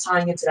 And kind of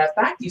tying into that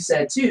fact you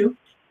said too,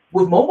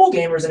 with mobile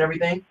gamers and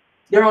everything,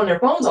 they're on their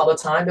phones all the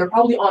time. They're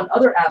probably on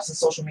other apps and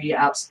social media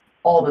apps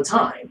all the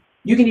time.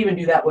 You can even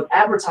do that with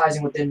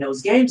advertising within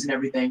those games and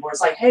everything, where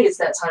it's like, hey, it's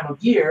that time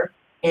of year,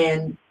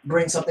 and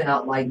bring something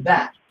out like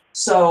that.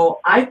 So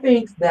I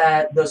think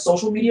that the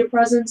social media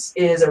presence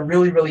is a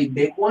really, really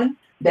big one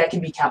that can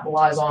be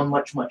capitalized on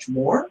much, much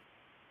more.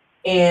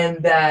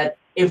 And that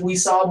if we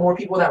saw more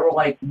people that were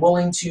like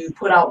willing to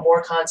put out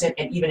more content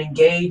and even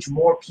engage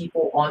more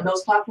people on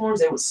those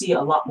platforms, they would see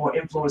a lot more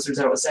influencers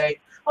that would say,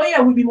 oh yeah,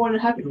 we'd be more than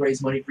happy to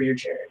raise money for your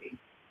charity.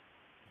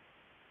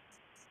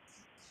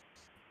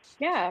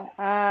 Yeah.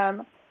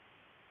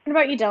 What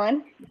about you,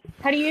 Dylan?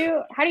 How do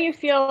you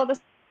feel this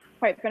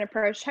quite been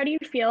approached? How do you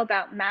feel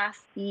about mass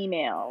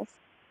emails?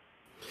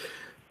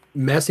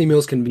 Mass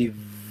emails can be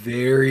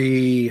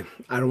very,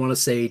 I don't want to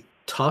say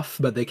tough,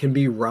 but they can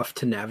be rough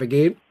to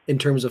navigate in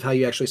terms of how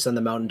you actually send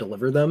them out and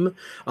deliver them.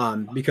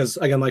 Because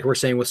again, like we're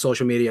saying with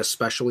social media,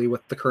 especially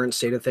with the current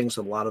state of things,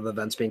 with a lot of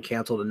events being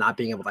canceled and not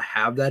being able to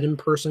have that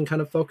in-person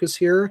kind of focus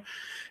here,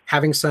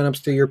 having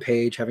signups through your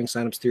page, having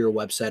signups through your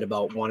website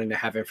about wanting to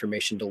have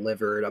information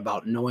delivered,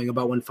 about knowing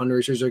about when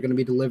fundraisers are going to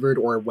be delivered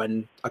or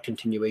when a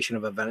continuation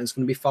of event is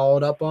going to be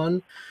followed up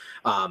on.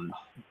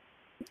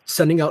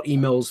 Sending out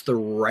emails the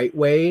right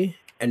way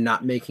and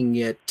not making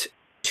it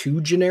too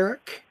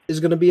generic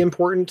is going to be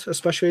important,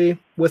 especially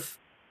with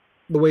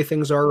the way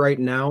things are right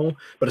now,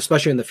 but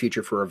especially in the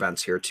future for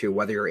events here too,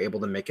 whether you're able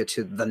to make it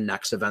to the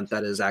next event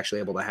that is actually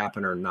able to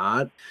happen or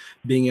not,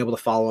 being able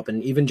to follow up,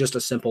 and even just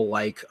a simple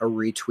like a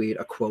retweet,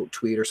 a quote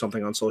tweet or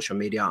something on social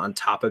media on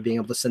top of being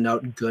able to send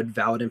out good,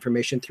 valid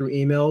information through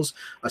emails,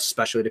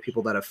 especially to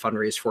people that have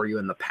fundraised for you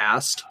in the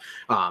past.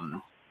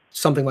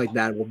 Something like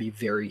that will be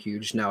very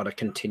huge now to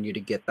continue to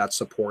get that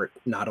support,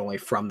 not only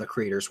from the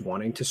creators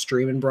wanting to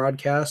stream and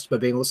broadcast, but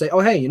being able to say,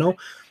 oh, hey, you know,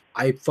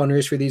 I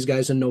fundraised for these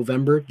guys in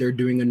November. They're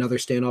doing another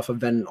standoff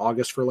event in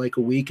August for like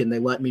a week, and they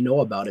let me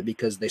know about it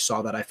because they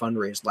saw that I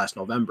fundraised last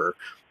November.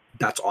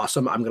 That's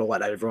awesome. I'm going to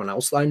let everyone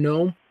else I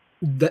know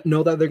that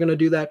they're going to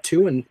do that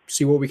too, and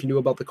see what we can do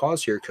about the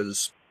cause here,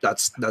 because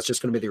that's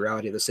just going to be the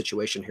reality of the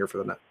situation here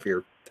for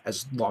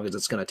as long as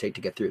it's going to take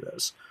to get through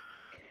this.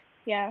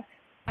 Yeah.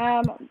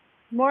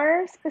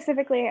 More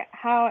specifically,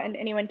 how, and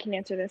anyone can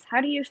answer this, how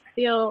do you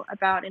feel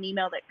about an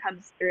email that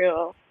comes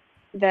through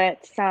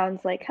that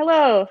sounds like,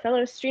 hello,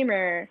 fellow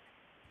streamer.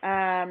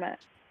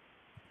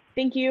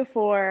 Thank you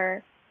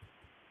for,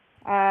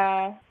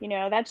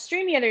 that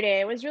stream the other day.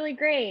 It was really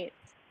great.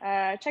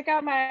 Check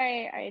out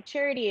my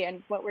charity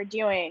and what we're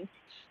doing.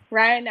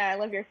 Ryan, I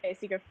love your face.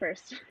 You go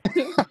first.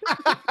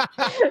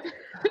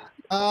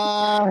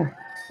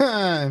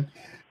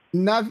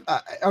 Not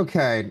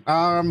okay.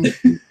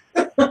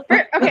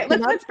 Okay,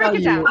 let's break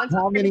it down. Let's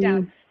break it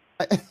down.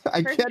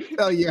 I can't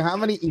tell you how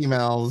many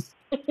emails,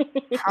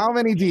 how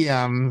many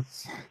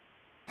DMs,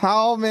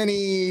 how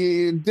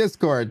many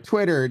Discord,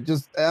 Twitter,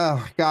 just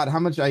oh God, how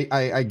much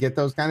I get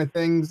those kind of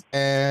things.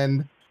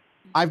 And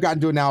I've gotten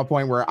to now a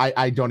point where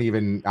I don't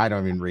even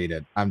read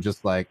it. I'm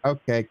just like,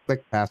 okay,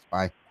 click, pass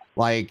by.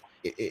 Like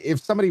if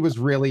somebody was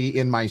really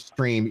in my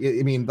stream,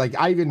 I mean, like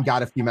I even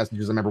got a few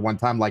messages. I remember one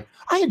time, like,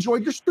 I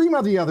enjoyed your stream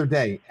of the other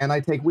day, and I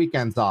take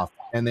weekends off,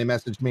 and they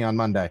messaged me on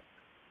Monday.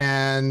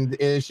 And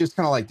it's just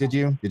kind of like, did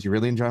you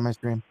really enjoy my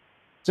stream?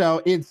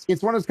 So it's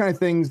one of those kind of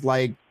things,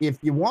 like if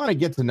you want to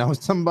get to know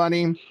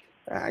somebody,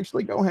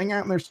 actually go hang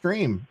out in their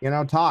stream,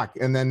 talk.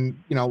 And then,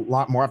 a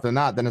lot more often than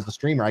not, then as a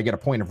streamer, I get a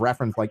point of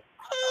reference like,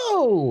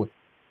 oh,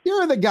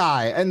 you're the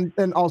guy. And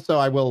then also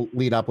I will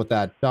lead up with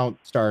that. Don't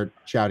start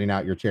shouting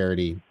out your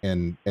charity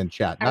in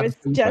chat. I was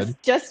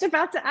just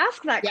about to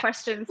ask that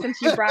question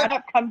since you brought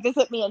up come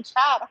visit me in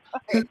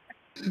chat.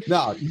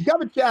 No, you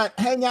come and chat,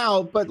 hang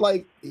out, but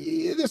like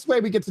this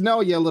way we get to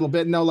know you a little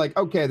bit and know like,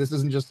 okay, this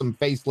isn't just some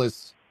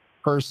faceless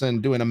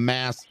person doing a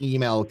mass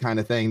email kind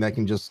of thing that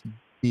can just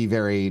be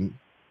it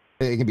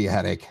can be a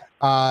headache.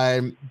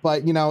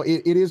 But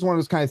it is one of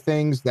those kind of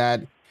things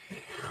that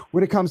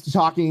when it comes to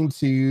talking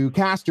to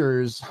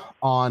casters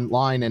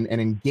online and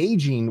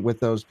engaging with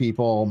those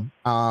people,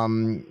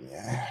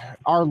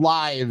 our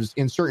lives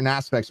in certain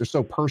aspects are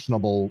so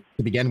personable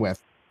to begin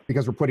with,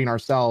 because we're putting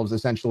ourselves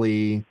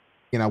essentially,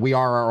 we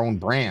are our own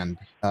brand,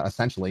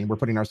 essentially. We're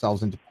putting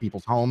ourselves into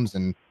people's homes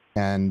and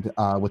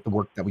with the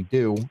work that we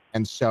do.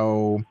 And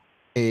so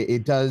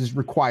it does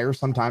require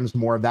sometimes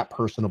more of that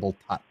personable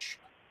touch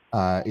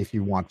if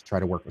you want to try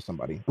to work with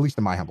somebody, at least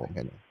in my humble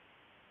opinion.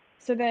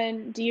 So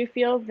then do you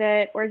feel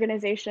that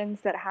organizations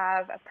that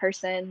have a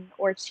person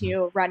or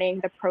two running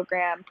the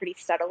program pretty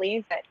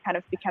steadily that kind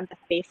of become the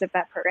face of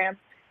that program,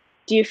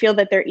 do you feel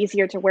that they're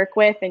easier to work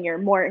with and you're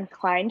more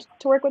inclined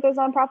to work with those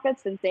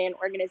nonprofits than, say, an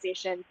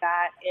organization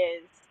that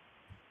is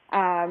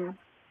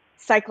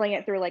cycling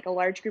it through like a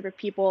large group of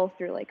people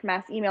through like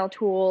mass email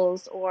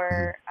tools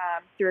or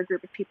through a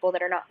group of people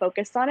that are not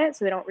focused on it,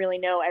 so they don't really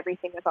know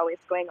everything that's always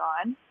going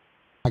on?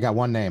 I got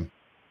one name,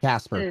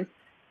 Casper.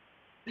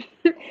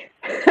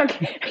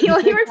 Okay, he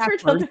works for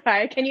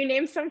Tiltify. Can you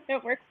name some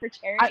that work for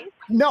charities?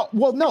 No,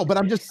 but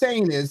I'm just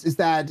saying is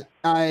that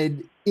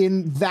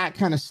in that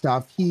kind of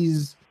stuff,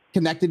 he's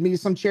connected me to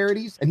some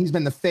charities, and he's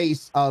been the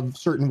face of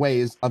certain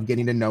ways of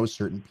getting to know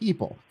certain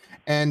people.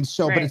 And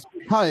so, right. But it's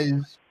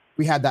because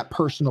we had that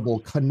personable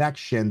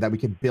connection that we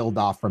could build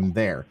off from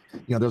there.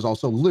 There's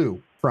also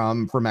Lou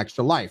from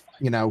Extra Life,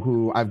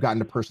 who I've gotten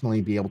to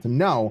personally be able to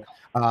know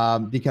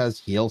because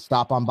he'll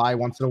stop on by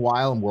once in a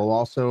while, and we'll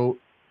also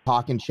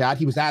talk and chat.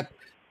 He was at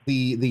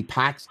the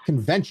PAX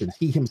conventions.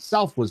 He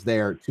himself was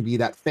there to be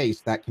that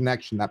face, that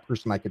connection, that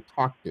person I could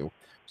talk to.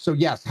 So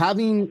yes,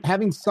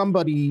 having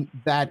somebody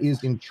that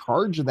is in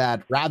charge of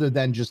that rather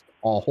than just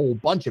a whole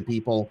bunch of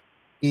people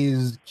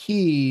is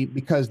key,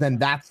 because then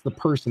that's the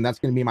person that's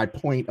going to be my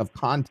point of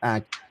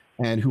contact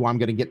and who I'm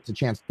going to get the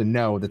chance to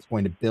know, that's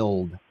going to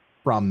build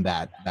from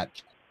that.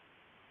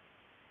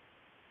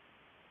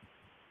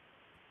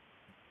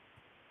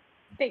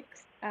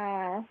 Thanks.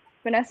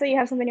 Vanessa, you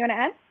have something you want to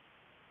add?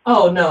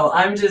 Oh no,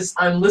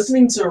 I'm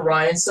listening to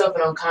Ryan's stuff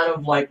and I'm kind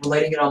of like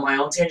relating it on my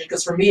own tangent,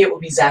 because for me it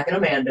would be Zach and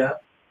Amanda,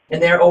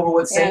 and they're over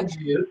with St.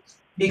 Jude,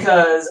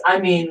 because I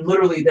mean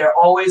literally they're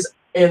always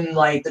in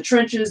like the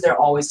trenches, they're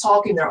always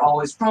talking, they're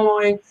always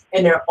promoting,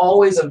 and they're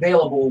always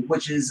available,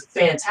 which is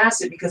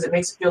fantastic because it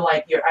makes it feel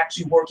like you're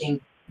actually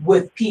working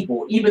with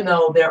people, even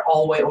though they're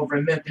all the way over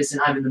in Memphis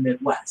and I'm in the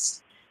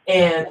Midwest.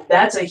 And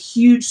that's a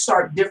huge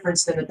stark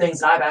difference than the things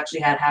that I've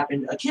actually had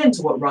happen akin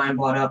to what Ryan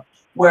brought up,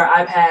 where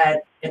I've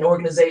had an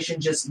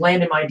organization just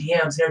land in my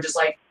DMs and they're just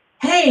like,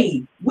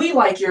 hey, we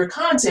like your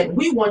content.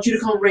 We want you to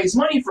come raise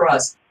money for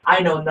us. I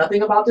know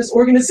nothing about this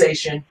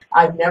organization.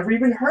 I've never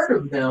even heard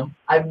of them.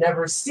 I've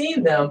never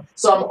seen them.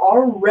 So I'm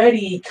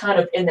already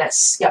kind of in that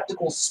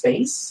skeptical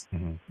space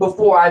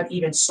before I've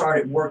even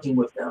started working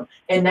with them.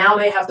 And now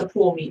they have to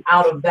pull me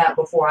out of that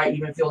before I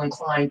even feel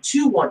inclined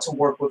to want to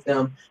work with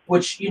them,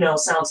 which,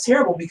 sounds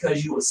terrible,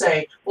 because you would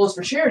say, well, it's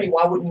for charity.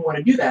 Why wouldn't you want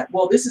to do that?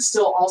 Well, this is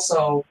still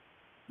also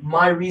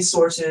my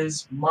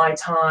resources, my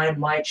time,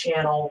 my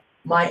channel,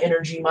 my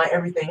energy, my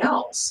everything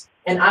else.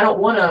 And I don't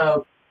want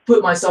to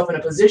put myself in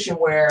a position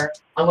where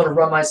I'm going to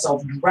run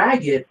myself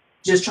ragged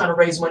just trying to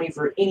raise money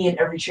for any and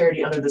every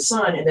charity under the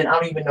sun, and then I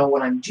don't even know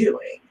what I'm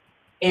doing.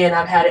 And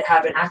I've had it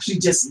happen actually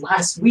just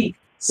last week.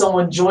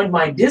 Someone joined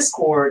my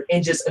Discord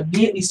and just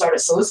immediately started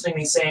soliciting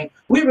me saying,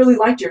 we really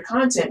liked your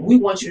content. We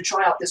want you to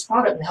try out this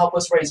product and help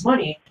us raise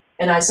money.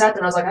 And I sat there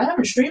and I was like, I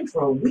haven't streamed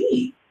for a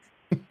week.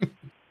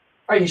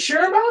 Are you sure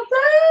about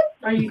that?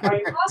 Are you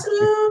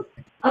positive?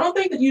 I don't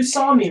think that you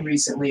saw me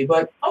recently,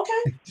 but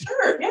okay,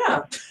 sure,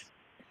 yeah.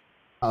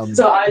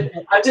 So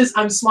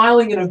I'm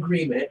smiling in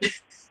agreement.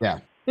 Yeah.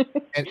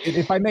 And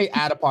if I may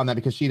add upon that,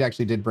 because she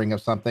actually did bring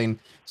up something,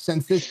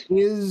 since this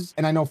is,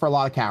 and I know for a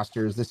lot of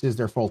casters, this is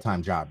their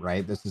full-time job,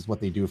 right? This is what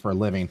they do for a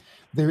living.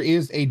 There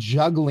is a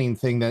juggling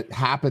thing that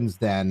happens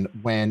then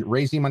when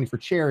raising money for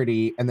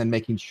charity and then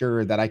making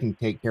sure that I can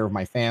take care of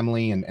my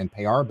family and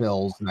pay our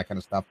bills and that kind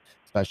of stuff,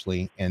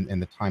 especially in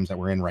the times that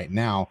we're in right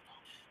now.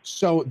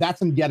 So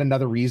that's yet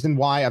another reason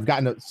why I've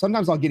gotten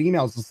sometimes I'll get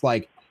emails. It's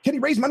like, can you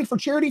raise money for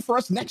charity for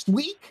us next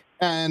week?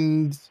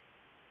 And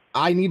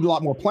I need a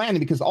lot more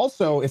planning, because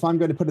also if I'm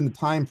going to put in the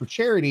time for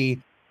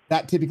charity,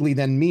 that typically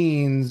then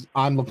means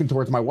I'm looking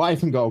towards my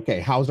wife and go,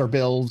 okay, how's our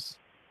bills?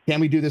 Can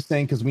we do this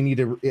thing? Because we need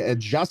to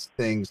adjust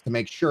things to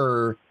make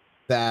sure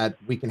that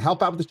we can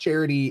help out with the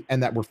charity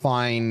and that we're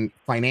fine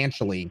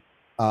financially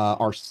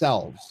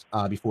ourselves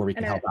before we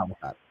can help out with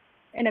that.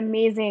 An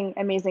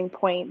amazing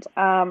point.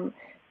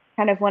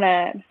 Kind of want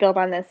to build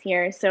on this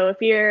here. So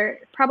if you're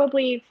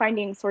probably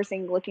looking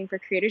for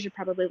creators, you're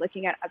probably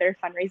looking at other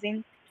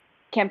fundraising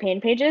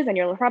campaign pages, and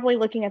you're probably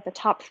looking at the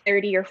top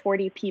 30 or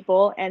 40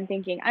 people and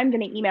thinking, I'm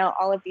going to email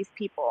all of these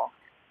people.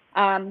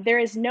 There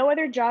is no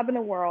other job in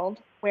the world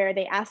where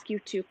they ask you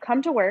to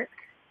come to work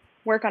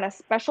on a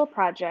special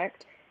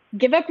project,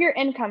 give up your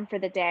income for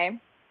the day,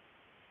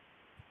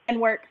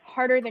 and work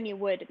harder than you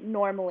would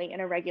normally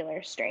in a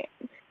regular stream.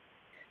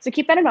 So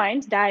keep that in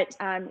mind, that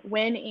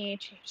when a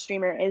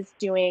streamer is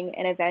doing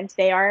an event,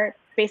 they are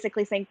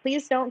basically saying,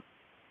 please don't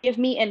give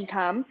me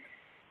income.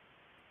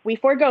 We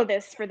forego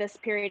this for this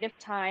period of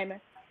time.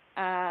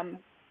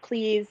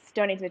 Please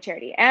donate to the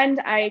charity. And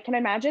I can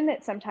imagine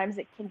that sometimes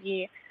it can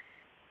be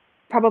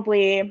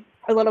probably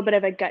a little bit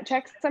of a gut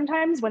check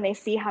sometimes when they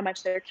see how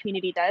much their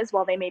community does.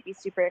 While they may be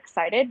super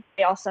excited,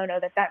 they also know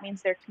that that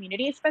means their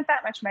community spent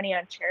that much money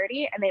on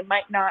charity, and they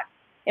might not,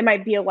 it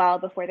might be a while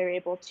before they're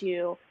able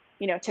to,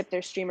 tip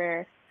their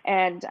streamer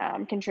and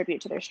contribute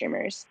to their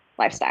streamer's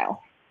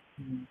lifestyle.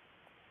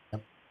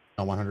 Yep.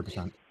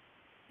 100%.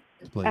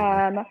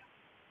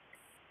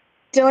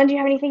 Dylan, do you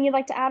have anything you'd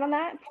like to add on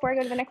that before I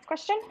go to the next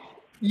question?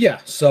 Yeah,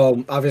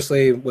 so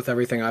obviously with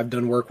everything I've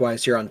done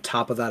work-wise here, on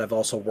top of that, I've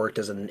also worked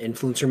as an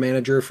influencer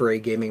manager for a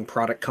gaming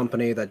product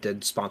company that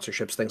did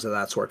sponsorships, things of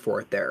that sort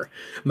for it there.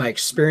 My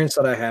experience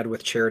that I had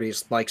with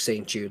charities like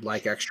St. Jude,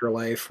 like Extra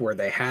Life, where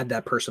they had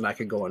that person I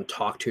could go and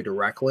talk to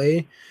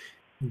directly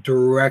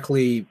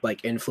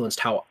like influenced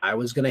how I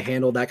was going to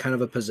handle that kind of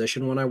a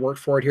position when I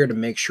worked for it here, to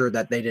make sure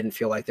that they didn't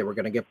feel like they were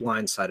going to get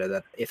blindsided,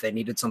 that if they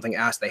needed something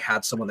asked, they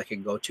had someone they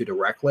could go to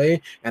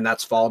directly. And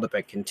that's followed up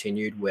and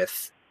continued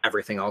with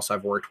everything else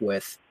I've worked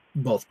with,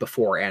 both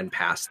before and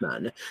past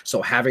then.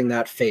 So having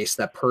that face,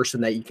 that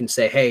person that you can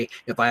say, hey,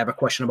 if I have a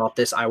question about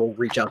this, I will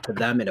reach out to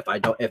them. And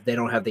if they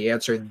don't have the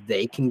answer,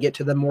 they can get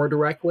to them more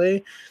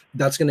directly.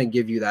 That's going to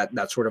give you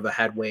that sort of a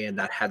headway and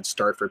that head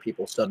start for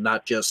people. So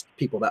not just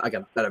people that,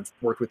 again, that have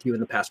worked with you in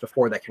the past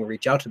before, that can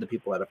reach out to the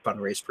people that have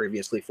fundraised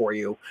previously for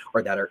you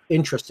or that are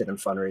interested in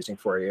fundraising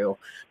for you,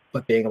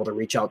 but being able to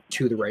reach out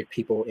to the right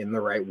people in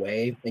the right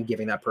way and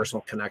giving that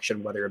personal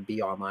connection, whether it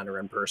be online or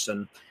in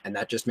person. And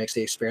that just makes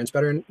the experience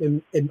better.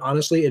 And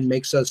honestly, it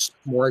makes us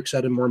more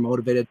excited, more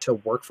motivated to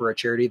work for a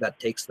charity that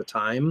takes the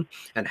time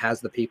and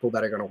has the people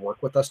that are going to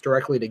work with us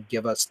directly to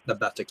give us the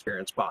best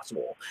experience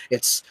possible.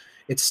 It's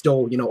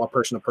still, a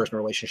person-to-person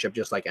relationship,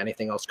 just like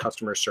anything else,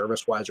 customer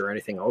service wise or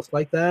anything else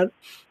like that.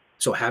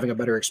 So having a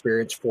better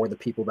experience for the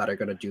people that are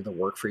going to do the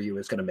work for you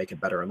is going to make it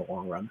better in the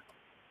long run.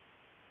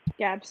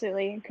 Yeah,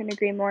 absolutely. Couldn't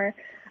agree more.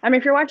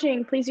 If you're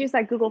watching, please use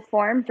that Google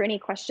form for any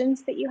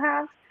questions that you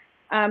have.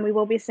 We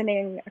will be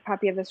sending a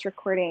copy of this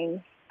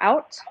recording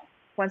out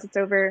once it's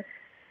over,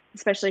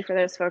 especially for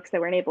those folks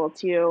that weren't able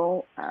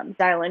to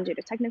dial in due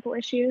to technical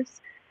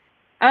issues.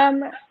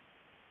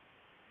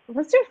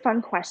 Let's do a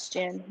fun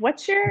question.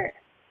 What's your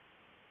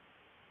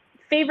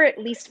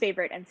least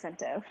favorite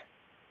incentive?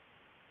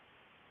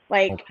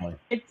 Like,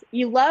 it's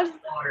you love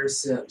water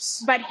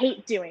sips, but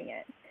hate doing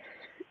it.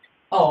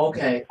 Oh,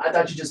 okay. I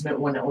thought you just meant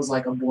one that was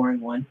like a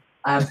boring one.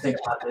 I have to think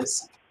about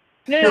this.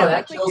 No,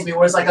 that kills me.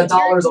 Where it's like $1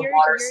 a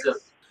water sip.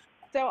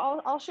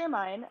 So I'll share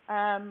mine.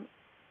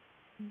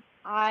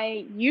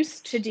 I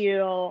used to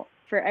do,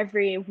 for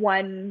every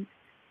 $1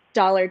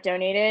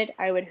 donated,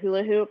 I would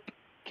hula hoop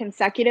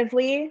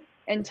consecutively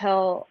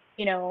until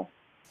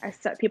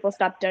people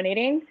stopped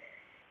donating.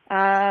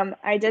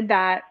 I did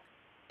that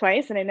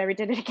twice, and I never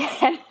did it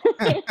again.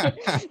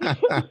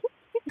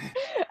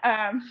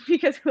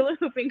 Because hula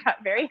hooping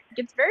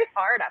gets very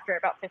hard after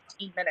about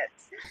 15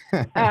 minutes.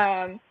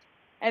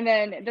 And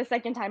then the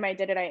second time I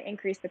did it, I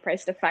increased the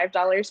price to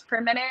 $5 per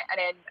minute. And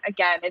then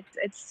again,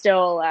 it's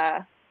still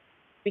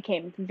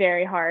became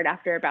very hard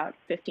after about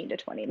 15 to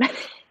 20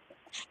 minutes.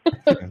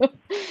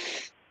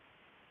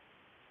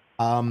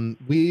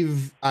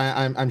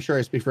 I'm sure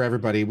I speak for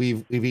everybody.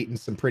 We've eaten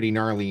some pretty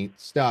gnarly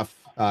stuff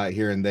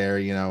here and there,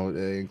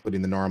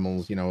 including the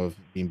normals, of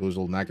Bean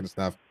Boozled and that kind of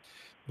stuff.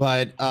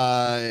 But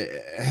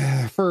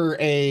for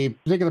a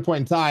particular point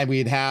in time,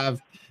 we'd have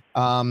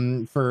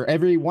for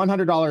every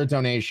 $100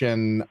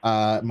 donation,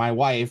 my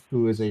wife,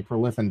 who is a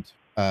prolific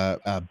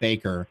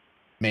baker,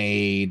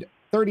 made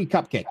 30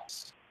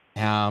 cupcakes.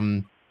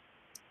 And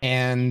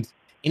in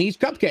each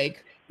cupcake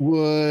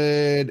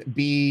would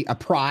be a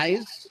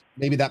prize.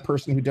 Maybe that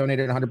person who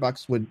donated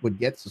 $100 would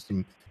get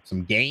some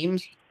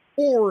games,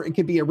 or it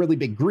could be a really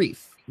big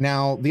grief.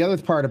 Now, the other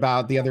part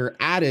about the other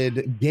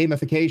added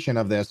gamification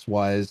of this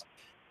was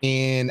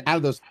out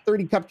of those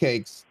 30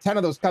 cupcakes, 10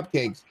 of those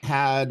cupcakes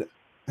had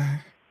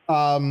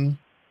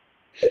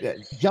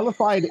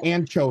jellified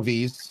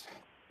anchovies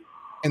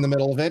in the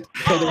middle of it.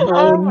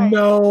 So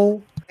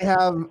no. They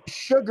have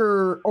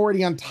sugar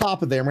already on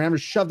top of them. We're going to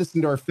shove this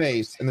into our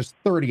face, and there's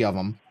 30 of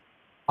them.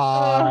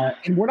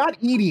 And we're not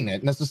eating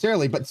it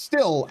necessarily, but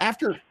still,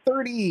 after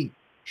 30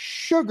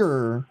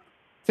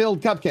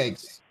 sugar-filled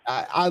cupcakes,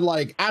 I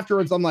like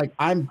afterwards. I'm like,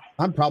 I'm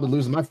probably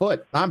losing my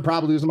foot. I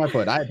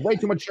have way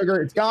too much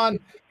sugar. It's gone.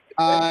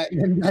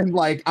 And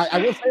like, I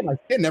will say, my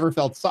skin never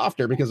felt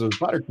softer because it was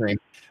buttercream,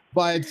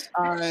 but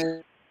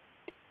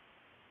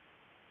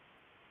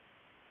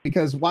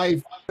because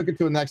wife took it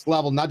to the next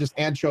level, not just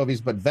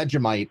anchovies, but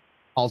Vegemite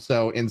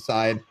also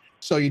inside.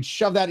 So you'd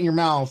shove that in your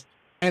mouth,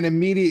 and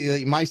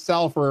immediately,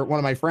 myself or one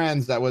of my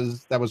friends that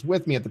was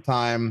with me at the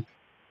time,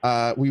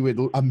 we would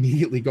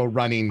immediately go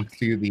running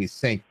to the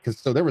sink,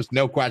 so there was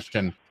no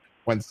question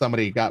when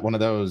somebody got one of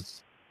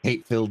those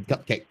hate-filled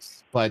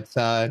cupcakes. But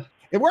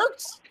it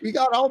worked. We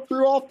got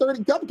through all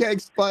 30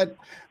 cupcakes, but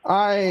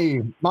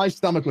my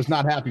stomach was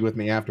not happy with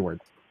me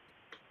afterwards.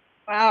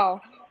 Wow.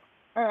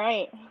 All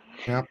right.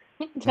 Yep.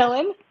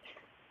 Dylan?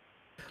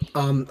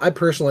 I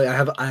personally, I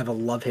have a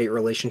love-hate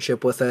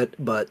relationship with it,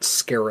 but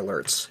scare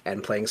alerts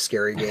and playing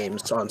scary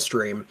games on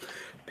stream,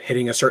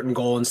 hitting a certain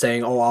goal and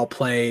saying, "Oh, I'll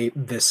play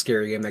this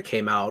scary game that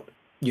came out,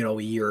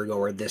 a year ago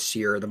or this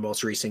year, the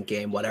most recent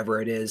game,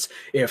 whatever it is."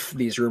 If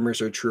these rumors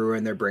are true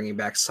and they're bringing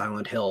back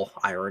Silent Hill,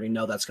 I already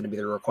know that's going to be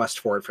the request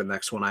for it for the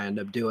next one I end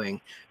up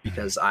doing,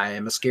 because I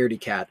am a scaredy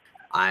cat.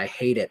 I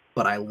hate it,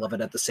 but I love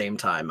it at the same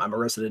time. I'm a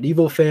Resident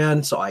Evil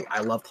fan, so I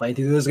love playing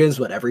through those games,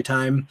 but every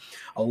time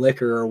a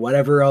licker or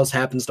whatever else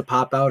happens to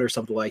pop out or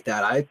something like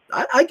that,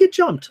 I get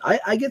jumped.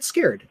 I get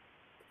scared.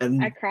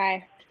 And I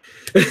cry.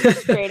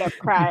 Straight up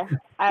cry.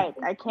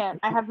 I can't.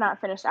 I have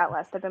not finished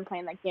Outlast. I've been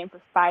playing that game for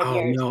 5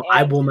 years. No,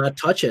 I will not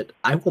touch it.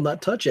 I will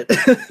not touch it.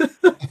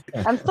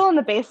 I'm still in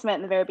the basement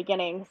in the very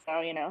beginning,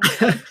 so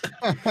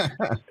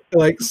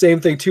Like, same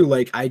thing too.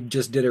 Like, I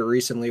just did it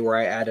recently where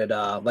I added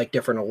like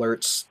different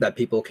alerts that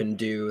people can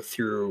do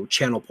through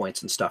channel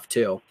points and stuff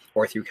too,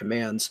 or through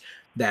commands,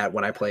 that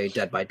when I play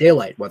Dead by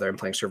Daylight, whether I'm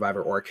playing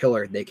Survivor or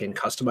Killer, they can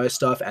customize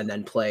stuff and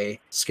then play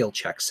skill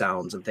check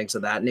sounds and things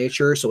of that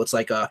nature. So it's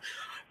like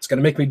it's going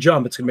to make me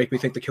jump. It's going to make me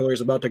think the killer is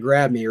about to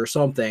grab me or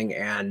something.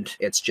 And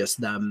it's just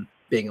them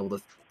being able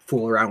to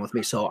fool around with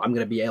me. So I'm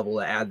going to be able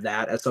to add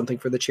that as something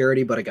for the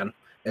charity. But again,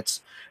 it's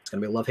going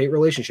to be a love-hate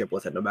relationship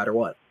with it no matter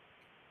what.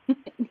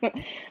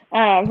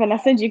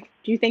 Vanessa, do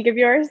you think of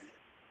yours?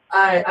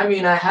 I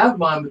mean, I have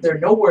mine, but they're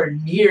nowhere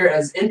near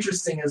as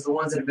interesting as the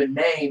ones that have been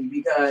named,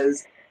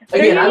 because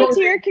again, I don't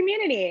to your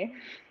community.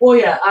 Well,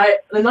 yeah,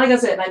 and like I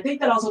said, and I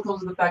think that also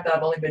comes with the fact that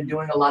I've only been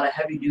doing a lot of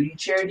heavy-duty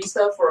charity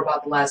stuff for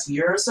about the last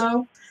year or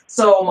so.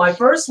 So my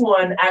first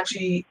one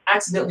actually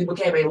accidentally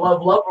became a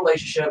love-love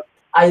relationship.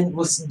 I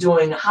was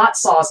doing hot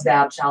sauce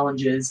dab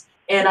challenges,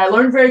 and I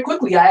learned very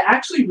quickly I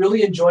actually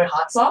really enjoy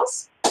hot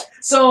sauce.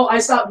 So I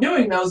stopped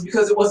doing those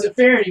because it wasn't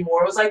fair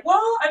anymore. I was like,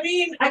 well, I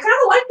mean, I kind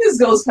of like this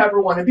ghost pepper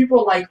one. And people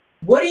were like,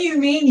 what do you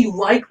mean you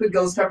like the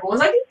ghost pepper one? I was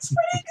like, it's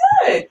pretty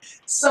good.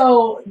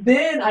 So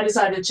then I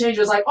decided to change.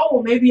 I was like, oh,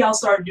 well, maybe I'll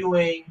start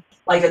doing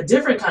like a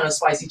different kind of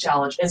spicy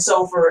challenge. And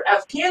so for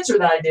F Cancer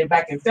that I did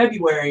back in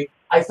February,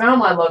 I found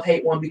my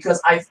love-hate one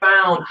because I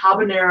found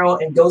habanero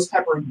and ghost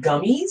pepper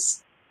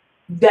gummies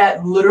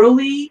that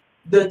literally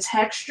the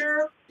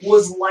texture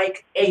was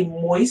like a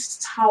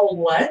moist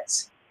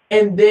towelette.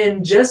 And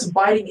then just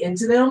biting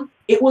into them,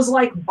 it was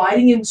like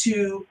biting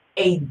into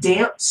a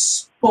damp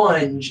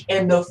sponge,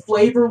 and the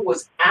flavor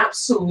was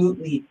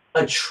absolutely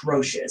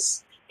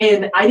atrocious.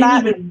 And I didn't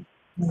even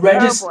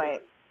register. Oh boy.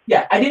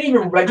 Yeah, I didn't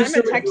even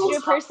register. I'm a texture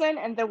person,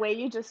 and the way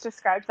you just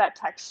described that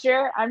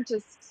texture, I'm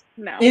just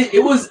no.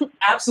 It was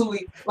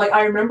absolutely like,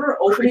 I remember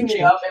opening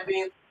it up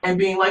and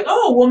being like,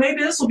 oh, well,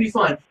 maybe this will be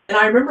fun. And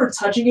I remember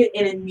touching it,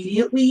 and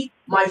immediately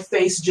my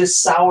face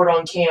just soured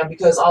on cam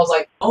because I was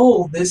like,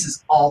 oh, this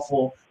is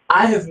awful.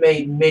 I have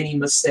made many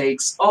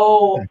mistakes.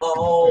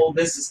 Oh,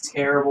 this is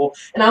terrible.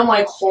 And I'm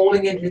like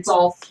holding it, and it's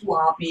all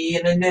floppy.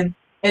 And then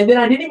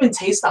I didn't even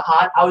taste the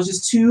hot. I was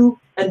just too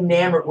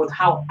enamored with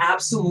how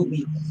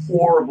absolutely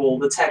horrible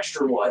the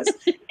texture was.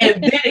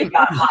 And then it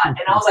got hot,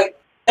 and I was like,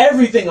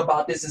 everything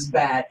about this is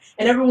bad.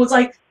 And everyone's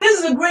like, this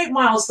is a great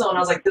milestone. I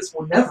was like, this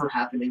will never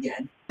happen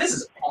again. This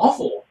is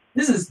awful.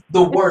 This is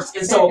the worst.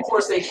 And so, of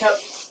course, they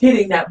kept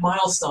hitting that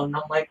milestone. And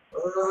I'm like,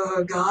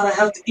 oh, God, I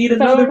have to eat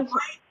another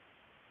bite.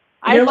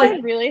 I feel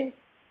like really,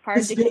 hard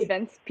It's to big.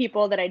 convince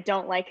people that I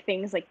don't like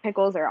things like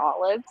pickles or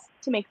olives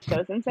to make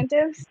those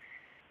incentives.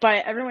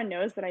 But everyone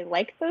knows that I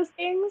like those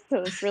things,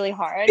 so it's really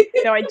hard.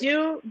 Though I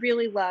do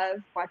really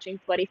love watching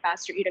Bloody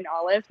Faster eat an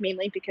olive,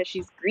 mainly because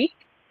she's Greek,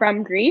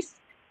 from Greece.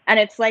 And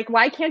it's like,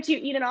 why can't you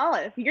eat an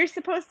olive? You're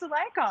supposed to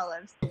like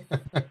olives.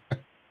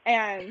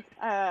 And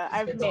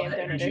I It's may all have that donated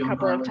energy a on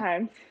couple of garlic.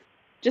 times.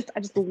 I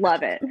just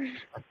love it.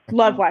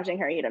 Love watching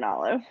her eat an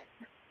olive.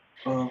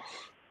 Oh,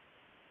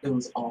 it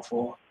was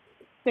awful.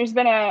 There's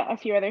been a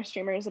few other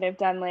streamers that I've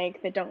done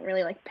that don't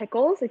really like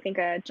pickles. I think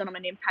a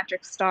gentleman named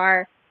Patrick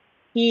Starr,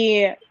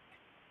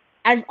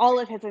 all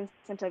of his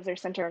incentives are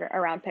centered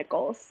around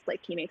pickles.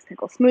 Like he makes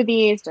pickle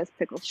smoothies, does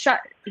pickles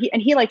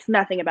he likes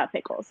nothing about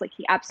pickles. Like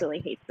he absolutely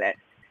hates it.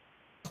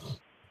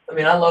 I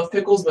mean, I love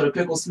pickles, but a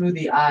pickle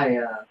smoothie,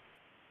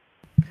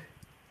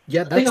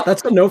 Yeah,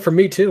 that's a no for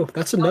me too.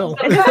 That's a no.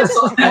 Get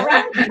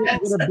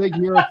a big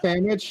Euro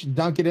sandwich,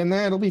 dunk it in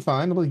there. It'll be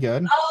fine. It'll be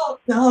good.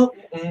 No.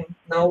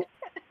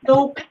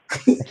 Nope.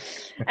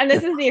 And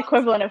this is the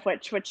equivalent of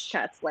what Twitch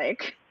chat's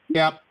like.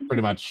 Yep,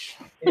 pretty much.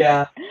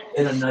 Yeah,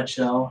 in a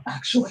nutshell,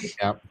 actually.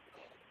 Yep.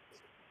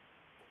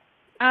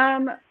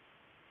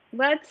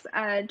 Let's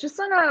just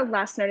on a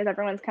last note, as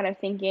everyone's kind of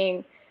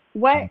thinking,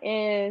 what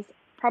is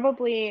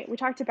probably, we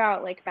talked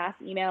about like mass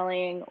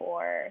emailing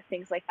or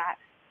things like that.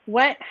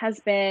 What's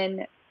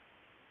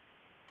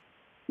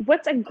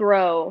a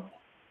grow?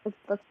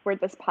 Let's word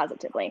this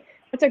positively.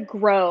 What's a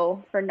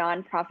grow for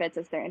nonprofits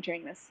as they're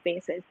entering this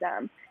space? Is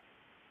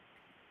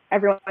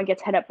everyone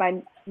gets hit up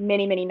by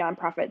many, many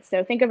nonprofits.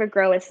 So think of a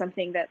grow as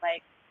something that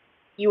like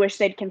you wish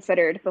they'd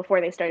considered before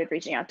they started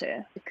reaching out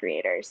to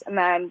creators, and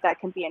then that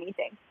can be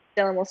anything.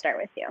 Dylan, we'll start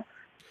with you.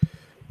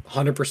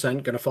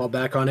 100% gonna fall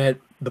back on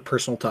it. The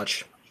personal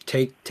touch.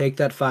 Take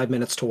that 5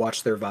 minutes to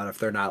watch their VOD if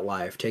they're not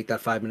live. Take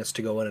that 5 minutes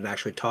to go in and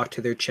actually talk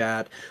to their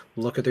chat,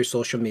 look at their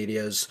social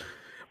medias.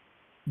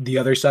 The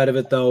other side of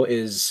it, though,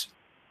 is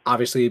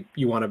obviously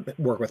you want to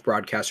work with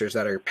broadcasters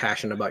that are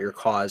passionate about your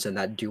cause and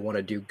that do want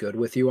to do good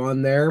with you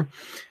on there.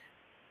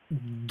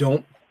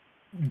 Don't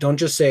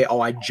just say,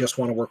 oh, I just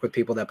want to work with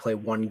people that play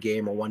one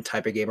game or one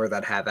type of game or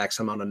that have X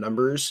amount of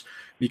numbers,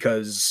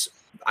 because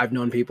I've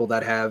known people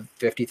that have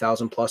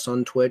 50,000 plus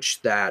on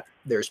Twitch that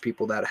there's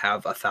people that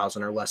have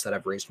 1,000 or less that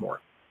have raised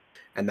more.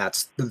 And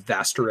that's the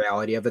vast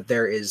reality of it.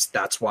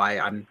 That's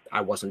why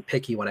I wasn't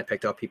picky when I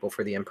picked out people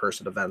for the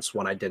in-person events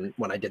when I did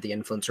the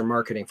influencer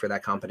marketing for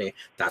that company.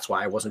 That's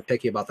why I wasn't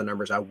picky about the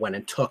numbers. I went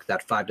and took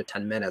that 5 to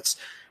 10 minutes,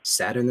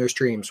 sat in their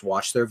streams,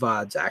 watched their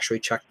VODs, actually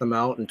checked them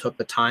out and took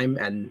the time,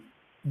 and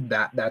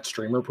that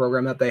streamer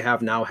program that they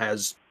have now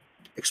has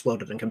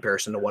exploded in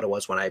comparison to what it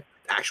was when I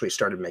actually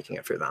started making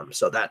it for them.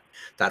 So that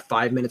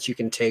 5 minutes you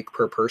can take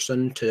per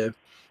person to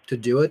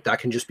do it, that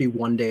can just be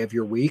one day of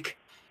your week.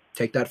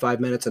 Take that 5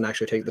 minutes and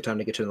actually take the time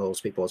to get to know those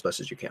people as best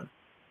as you can.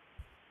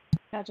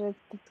 Gotcha.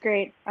 That's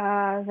great.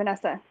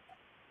 Vanessa.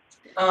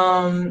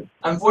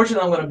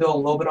 Unfortunately, I'm going to build a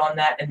little bit on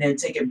that and then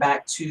take it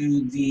back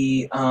to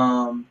the,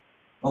 oh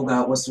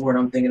God, what's the word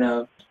I'm thinking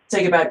of?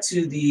 Take it back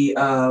to the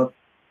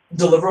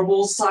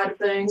deliverables side of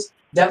things.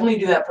 Definitely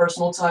do that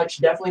personal touch.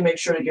 Definitely make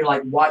sure that you're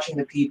like watching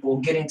the people,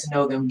 getting to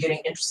know them, getting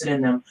interested in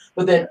them.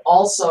 But then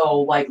also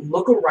like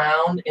look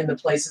around in the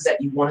places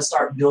that you want to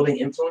start building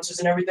influencers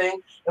and everything.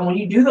 And when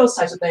you do those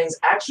types of things,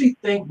 actually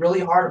think really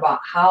hard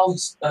about how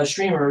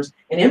streamers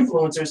and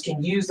influencers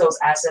can use those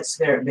assets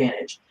to their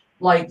advantage.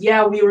 Like,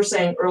 yeah, we were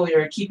saying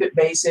earlier, keep it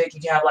basic.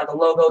 You can have like a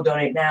logo,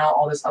 donate now,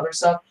 all this other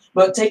stuff.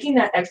 But taking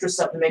that extra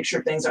step to make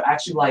sure things are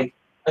actually like,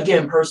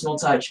 again, personal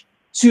touch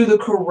to the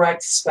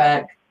correct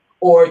spec,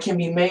 or it can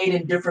be made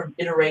in different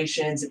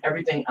iterations and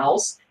everything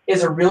else,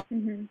 is a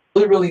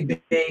really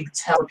big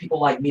tell for people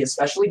like me,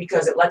 especially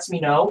because it lets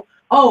me know,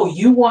 oh,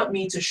 you want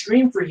me to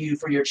stream for you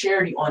for your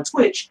charity on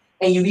Twitch,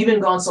 and you've even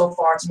gone so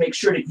far to make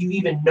sure that you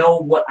even know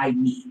what I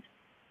need.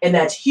 And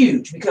that's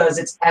huge because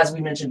it's, as we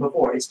mentioned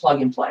before, it's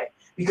plug and play.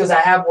 Because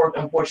I have worked,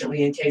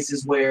 unfortunately, in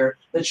cases where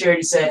the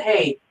charity said,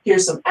 hey,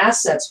 here's some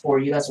assets for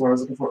you. That's what I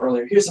was looking for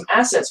earlier. Here's some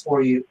assets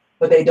for you,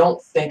 but they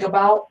don't think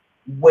about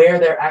where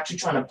they're actually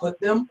trying to put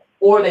them,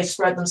 or they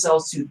spread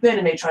themselves too thin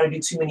and they try to do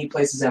too many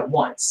places at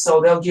once.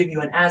 So they'll give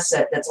you an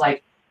asset that's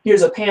like,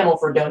 here's a panel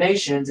for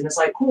donations, and it's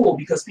like, cool,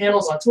 because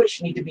panels on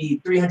Twitch need to be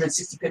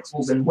 360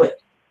 pixels in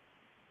width.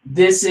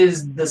 This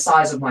is the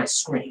size of my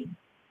screen.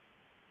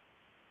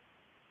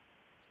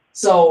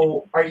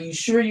 So are you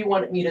sure you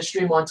wanted me to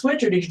stream on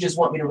Twitch, or did you just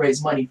want me to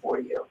raise money for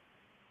you?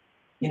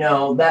 You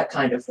know, that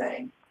kind of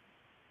thing.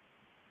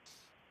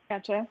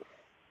 Gotcha.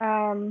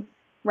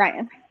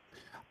 Ryan.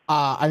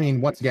 I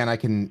mean, once again, I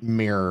can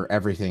mirror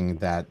everything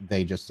that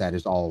they just said.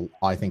 Is all,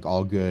 I think,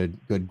 all good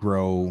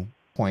grow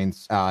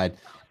points.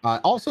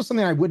 Also,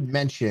 something I would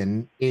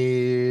mention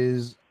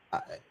is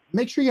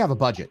make sure you have a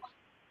budget.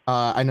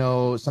 I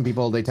know some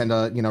people, they tend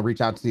to,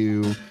 reach out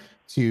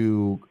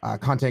to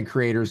content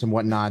creators and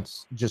whatnot,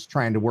 just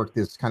trying to work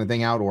this kind of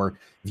thing out. Or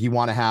if you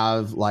want to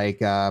have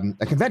like a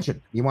convention,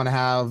 you want to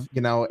have,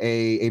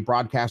 a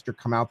broadcaster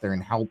come out there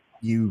and help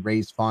you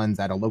raise funds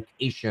at a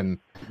location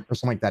or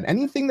something like that.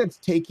 Anything that's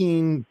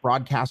taking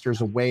broadcasters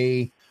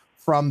away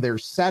from their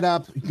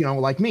setup,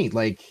 like me.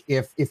 Like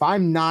if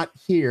I'm not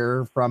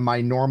here from my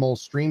normal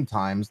stream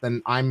times,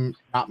 then I'm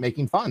not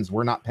making funds.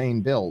 We're not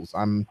paying bills.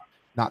 I'm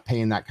not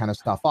paying that kind of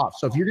stuff off.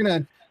 So if you're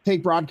going to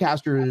take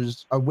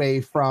broadcasters away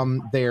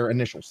from their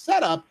initial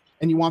setup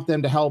and you want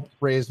them to help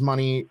raise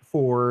money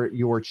for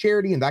your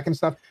charity and that kind of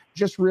stuff,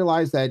 just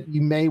realize that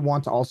you may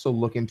want to also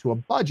look into a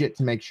budget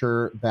to make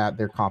sure that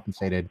they're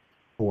compensated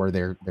for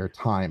their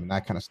time and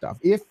that kind of stuff.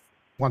 If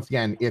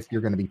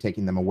you're going to be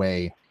taking them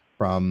away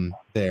from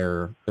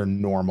their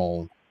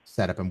normal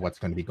setup and what's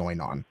going to be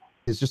going on,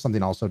 it's just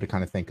something also to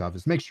kind of think of,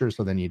 is make sure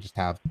so then you just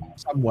have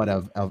somewhat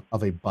of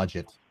a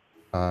budget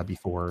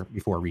before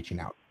reaching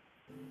out.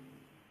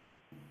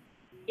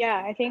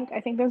 Yeah, I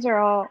think those are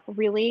all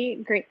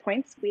really great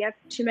points. We have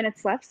 2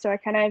 minutes left, so I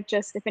kind of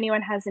just, if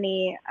anyone has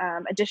any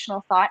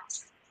additional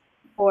thoughts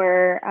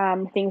or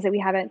things that we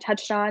haven't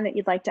touched on that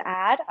you'd like to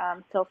add,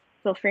 feel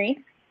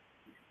free.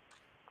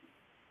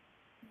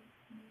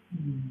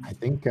 I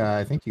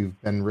think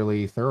you've been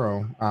really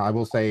thorough. I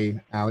will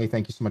say, Allie,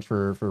 thank you so much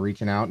for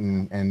reaching out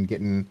and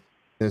getting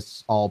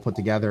this all put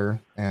together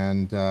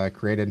and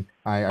created.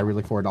 I really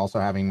look forward to also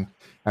having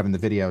the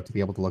video to be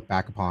able to look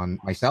back upon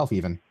myself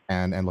even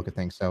and look at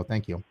things. So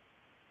thank you.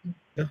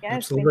 Yeah, Yes,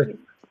 absolutely.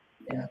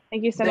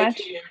 Thank you so much.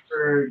 Thank you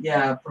for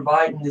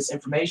providing this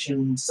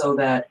information so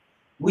that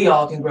we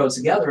all can grow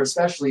together,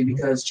 especially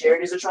because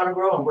charities are trying to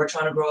grow and we're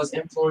trying to grow as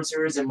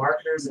influencers and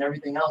marketers and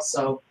everything else.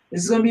 So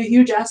this is going to be a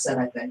huge asset,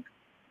 I think.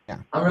 Yeah,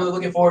 I'm really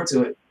looking forward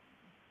to it.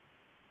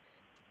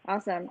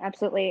 Awesome,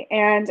 absolutely.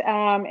 And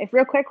if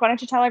real quick, why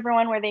don't you tell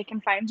everyone where they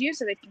can find you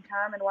so they can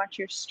come and watch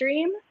your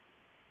stream?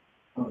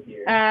 Oh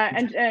dear.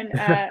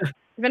 And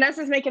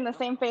Vanessa's making the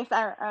same face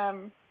that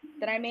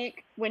I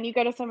make when you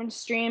go to someone's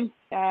stream.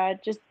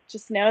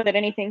 Just know that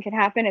anything can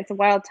happen. It's a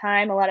wild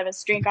time. A lot of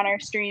us drink on our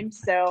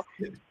streams, so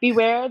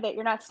beware that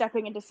you're not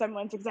stepping into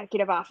someone's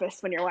executive office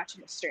when you're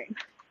watching the stream.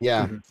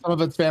 Yeah, some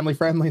of it's family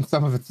friendly and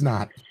some of it's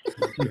not.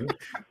 And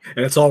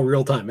it's all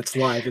real time. It's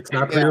live. It's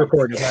not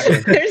pre-recorded.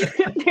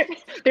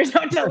 There's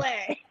no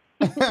delay.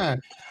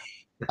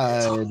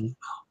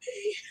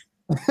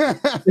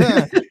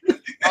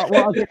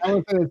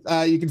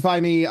 You can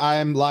find me.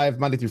 I'm live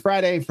Monday through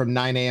Friday from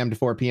 9 a.m. to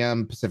 4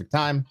 p.m. Pacific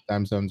time.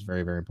 Time zone's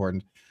very, very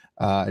important.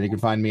 And you can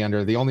find me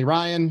under The Only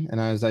Ryan.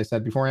 And as I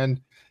said beforehand,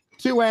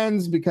 2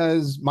 N's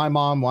because my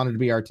mom wanted to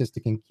be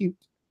artistic and cute.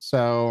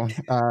 So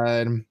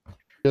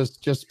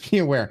just be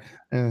aware.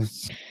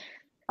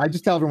 I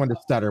just tell everyone to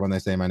stutter when they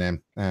say my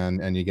name,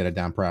 and you get it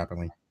down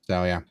properly.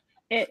 So yeah.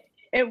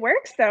 It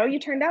works though. You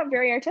turned out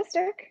very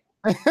artistic.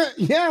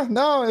 Yeah,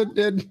 no,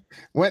 it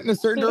went in a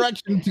certain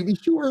direction, to be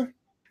sure.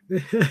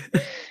 There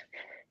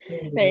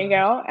you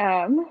go.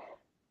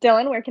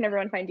 Dylan, where can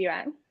everyone find you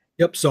at?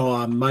 Yep. So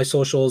all my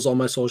socials,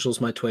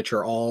 my Twitch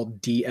are all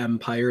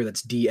DMPeyer.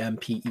 That's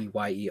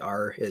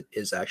DMPEYER. It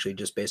is actually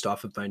just based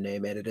off of my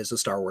name, and it is a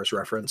Star Wars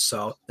reference,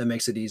 so that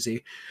makes it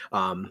easy.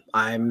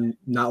 I'm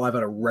not live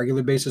on a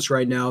regular basis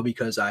right now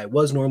because I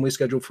was normally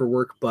scheduled for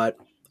work, but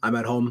I'm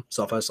at home,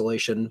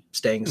 self-isolation,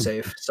 staying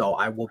safe. So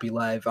I will be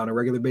live on a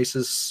regular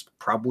basis,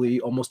 probably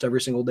almost every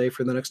single day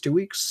for the next 2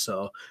 weeks.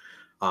 So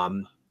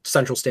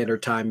Central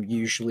Standard Time,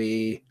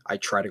 usually I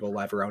try to go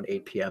live around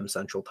 8 p.m.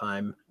 Central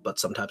Time, but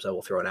sometimes I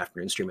will throw an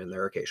afternoon stream in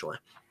there occasionally.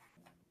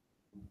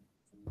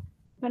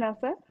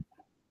 Vanessa?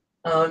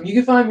 You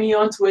can find me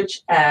on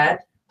Twitch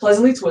at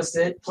Pleasantly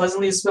Twisted.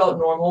 Pleasantly is spelled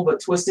normal, but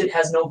Twisted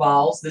has no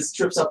vowels. This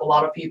trips up a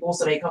lot of people,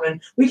 so they come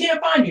in, we can't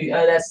find you.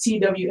 That's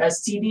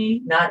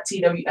TWSTD, not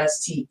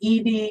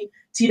TWSTED.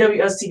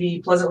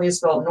 TWSTD, Pleasantly is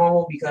spelled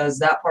normal because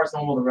that part's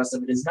normal, the rest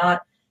of it is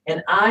not.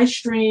 And I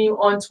stream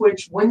on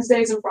Twitch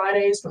Wednesdays and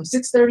Fridays from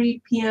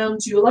 6:30 p.m.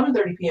 to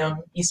 11:30 p.m.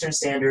 Eastern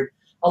Standard,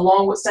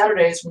 along with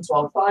Saturdays from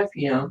 12 to 5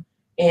 p.m.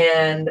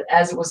 And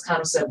as it was kind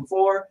of said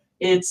before,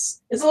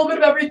 it's a little bit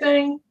of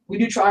everything. We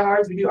do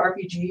tryhards, we do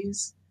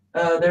RPGs.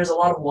 There's a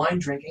lot of wine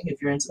drinking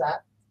if you're into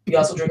that. We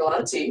also drink a lot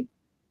of tea.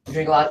 We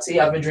drink a lot of tea.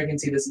 I've been drinking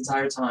tea this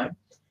entire time.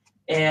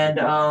 And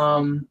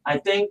I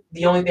think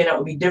the only thing that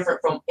would be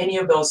different from any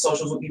of those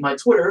socials would be my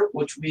Twitter,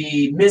 which would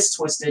be Miss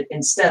Twisted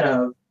instead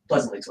of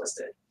Pleasantly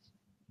Twisted.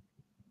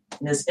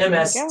 And it's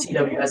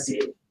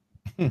MSTWSD.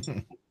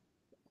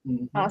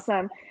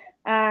 Awesome.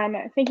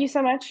 Thank you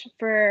so much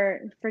for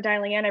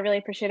dialing in. I really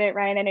appreciate it.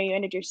 Ryan, I know you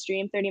ended your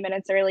stream 30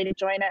 minutes early to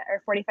join it,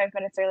 or 45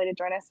 minutes early to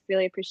join us.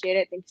 Really appreciate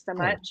it. Thank you so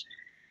much.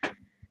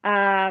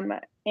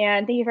 And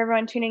thank you for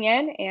everyone tuning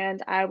in,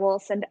 and I will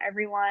send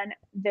everyone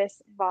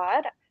this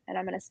VOD, and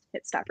I'm going to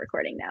hit stop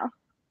recording now.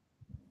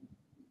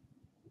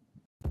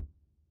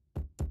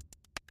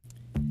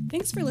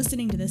 Thanks for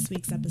listening to this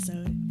week's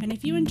episode. And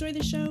if you enjoy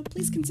the show,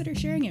 please consider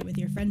sharing it with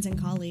your friends and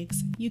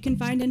colleagues. You can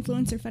find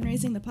Influencer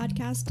Fundraising, the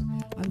podcast,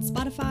 on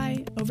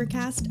Spotify,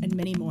 Overcast, and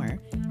many more.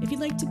 If you'd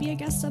like to be a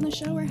guest on the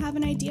show or have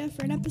an idea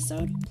for an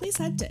episode, please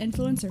head to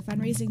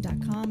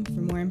influencerfundraising.com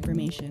for more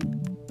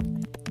information.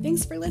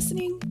 Thanks for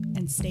listening,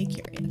 and stay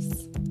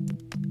curious.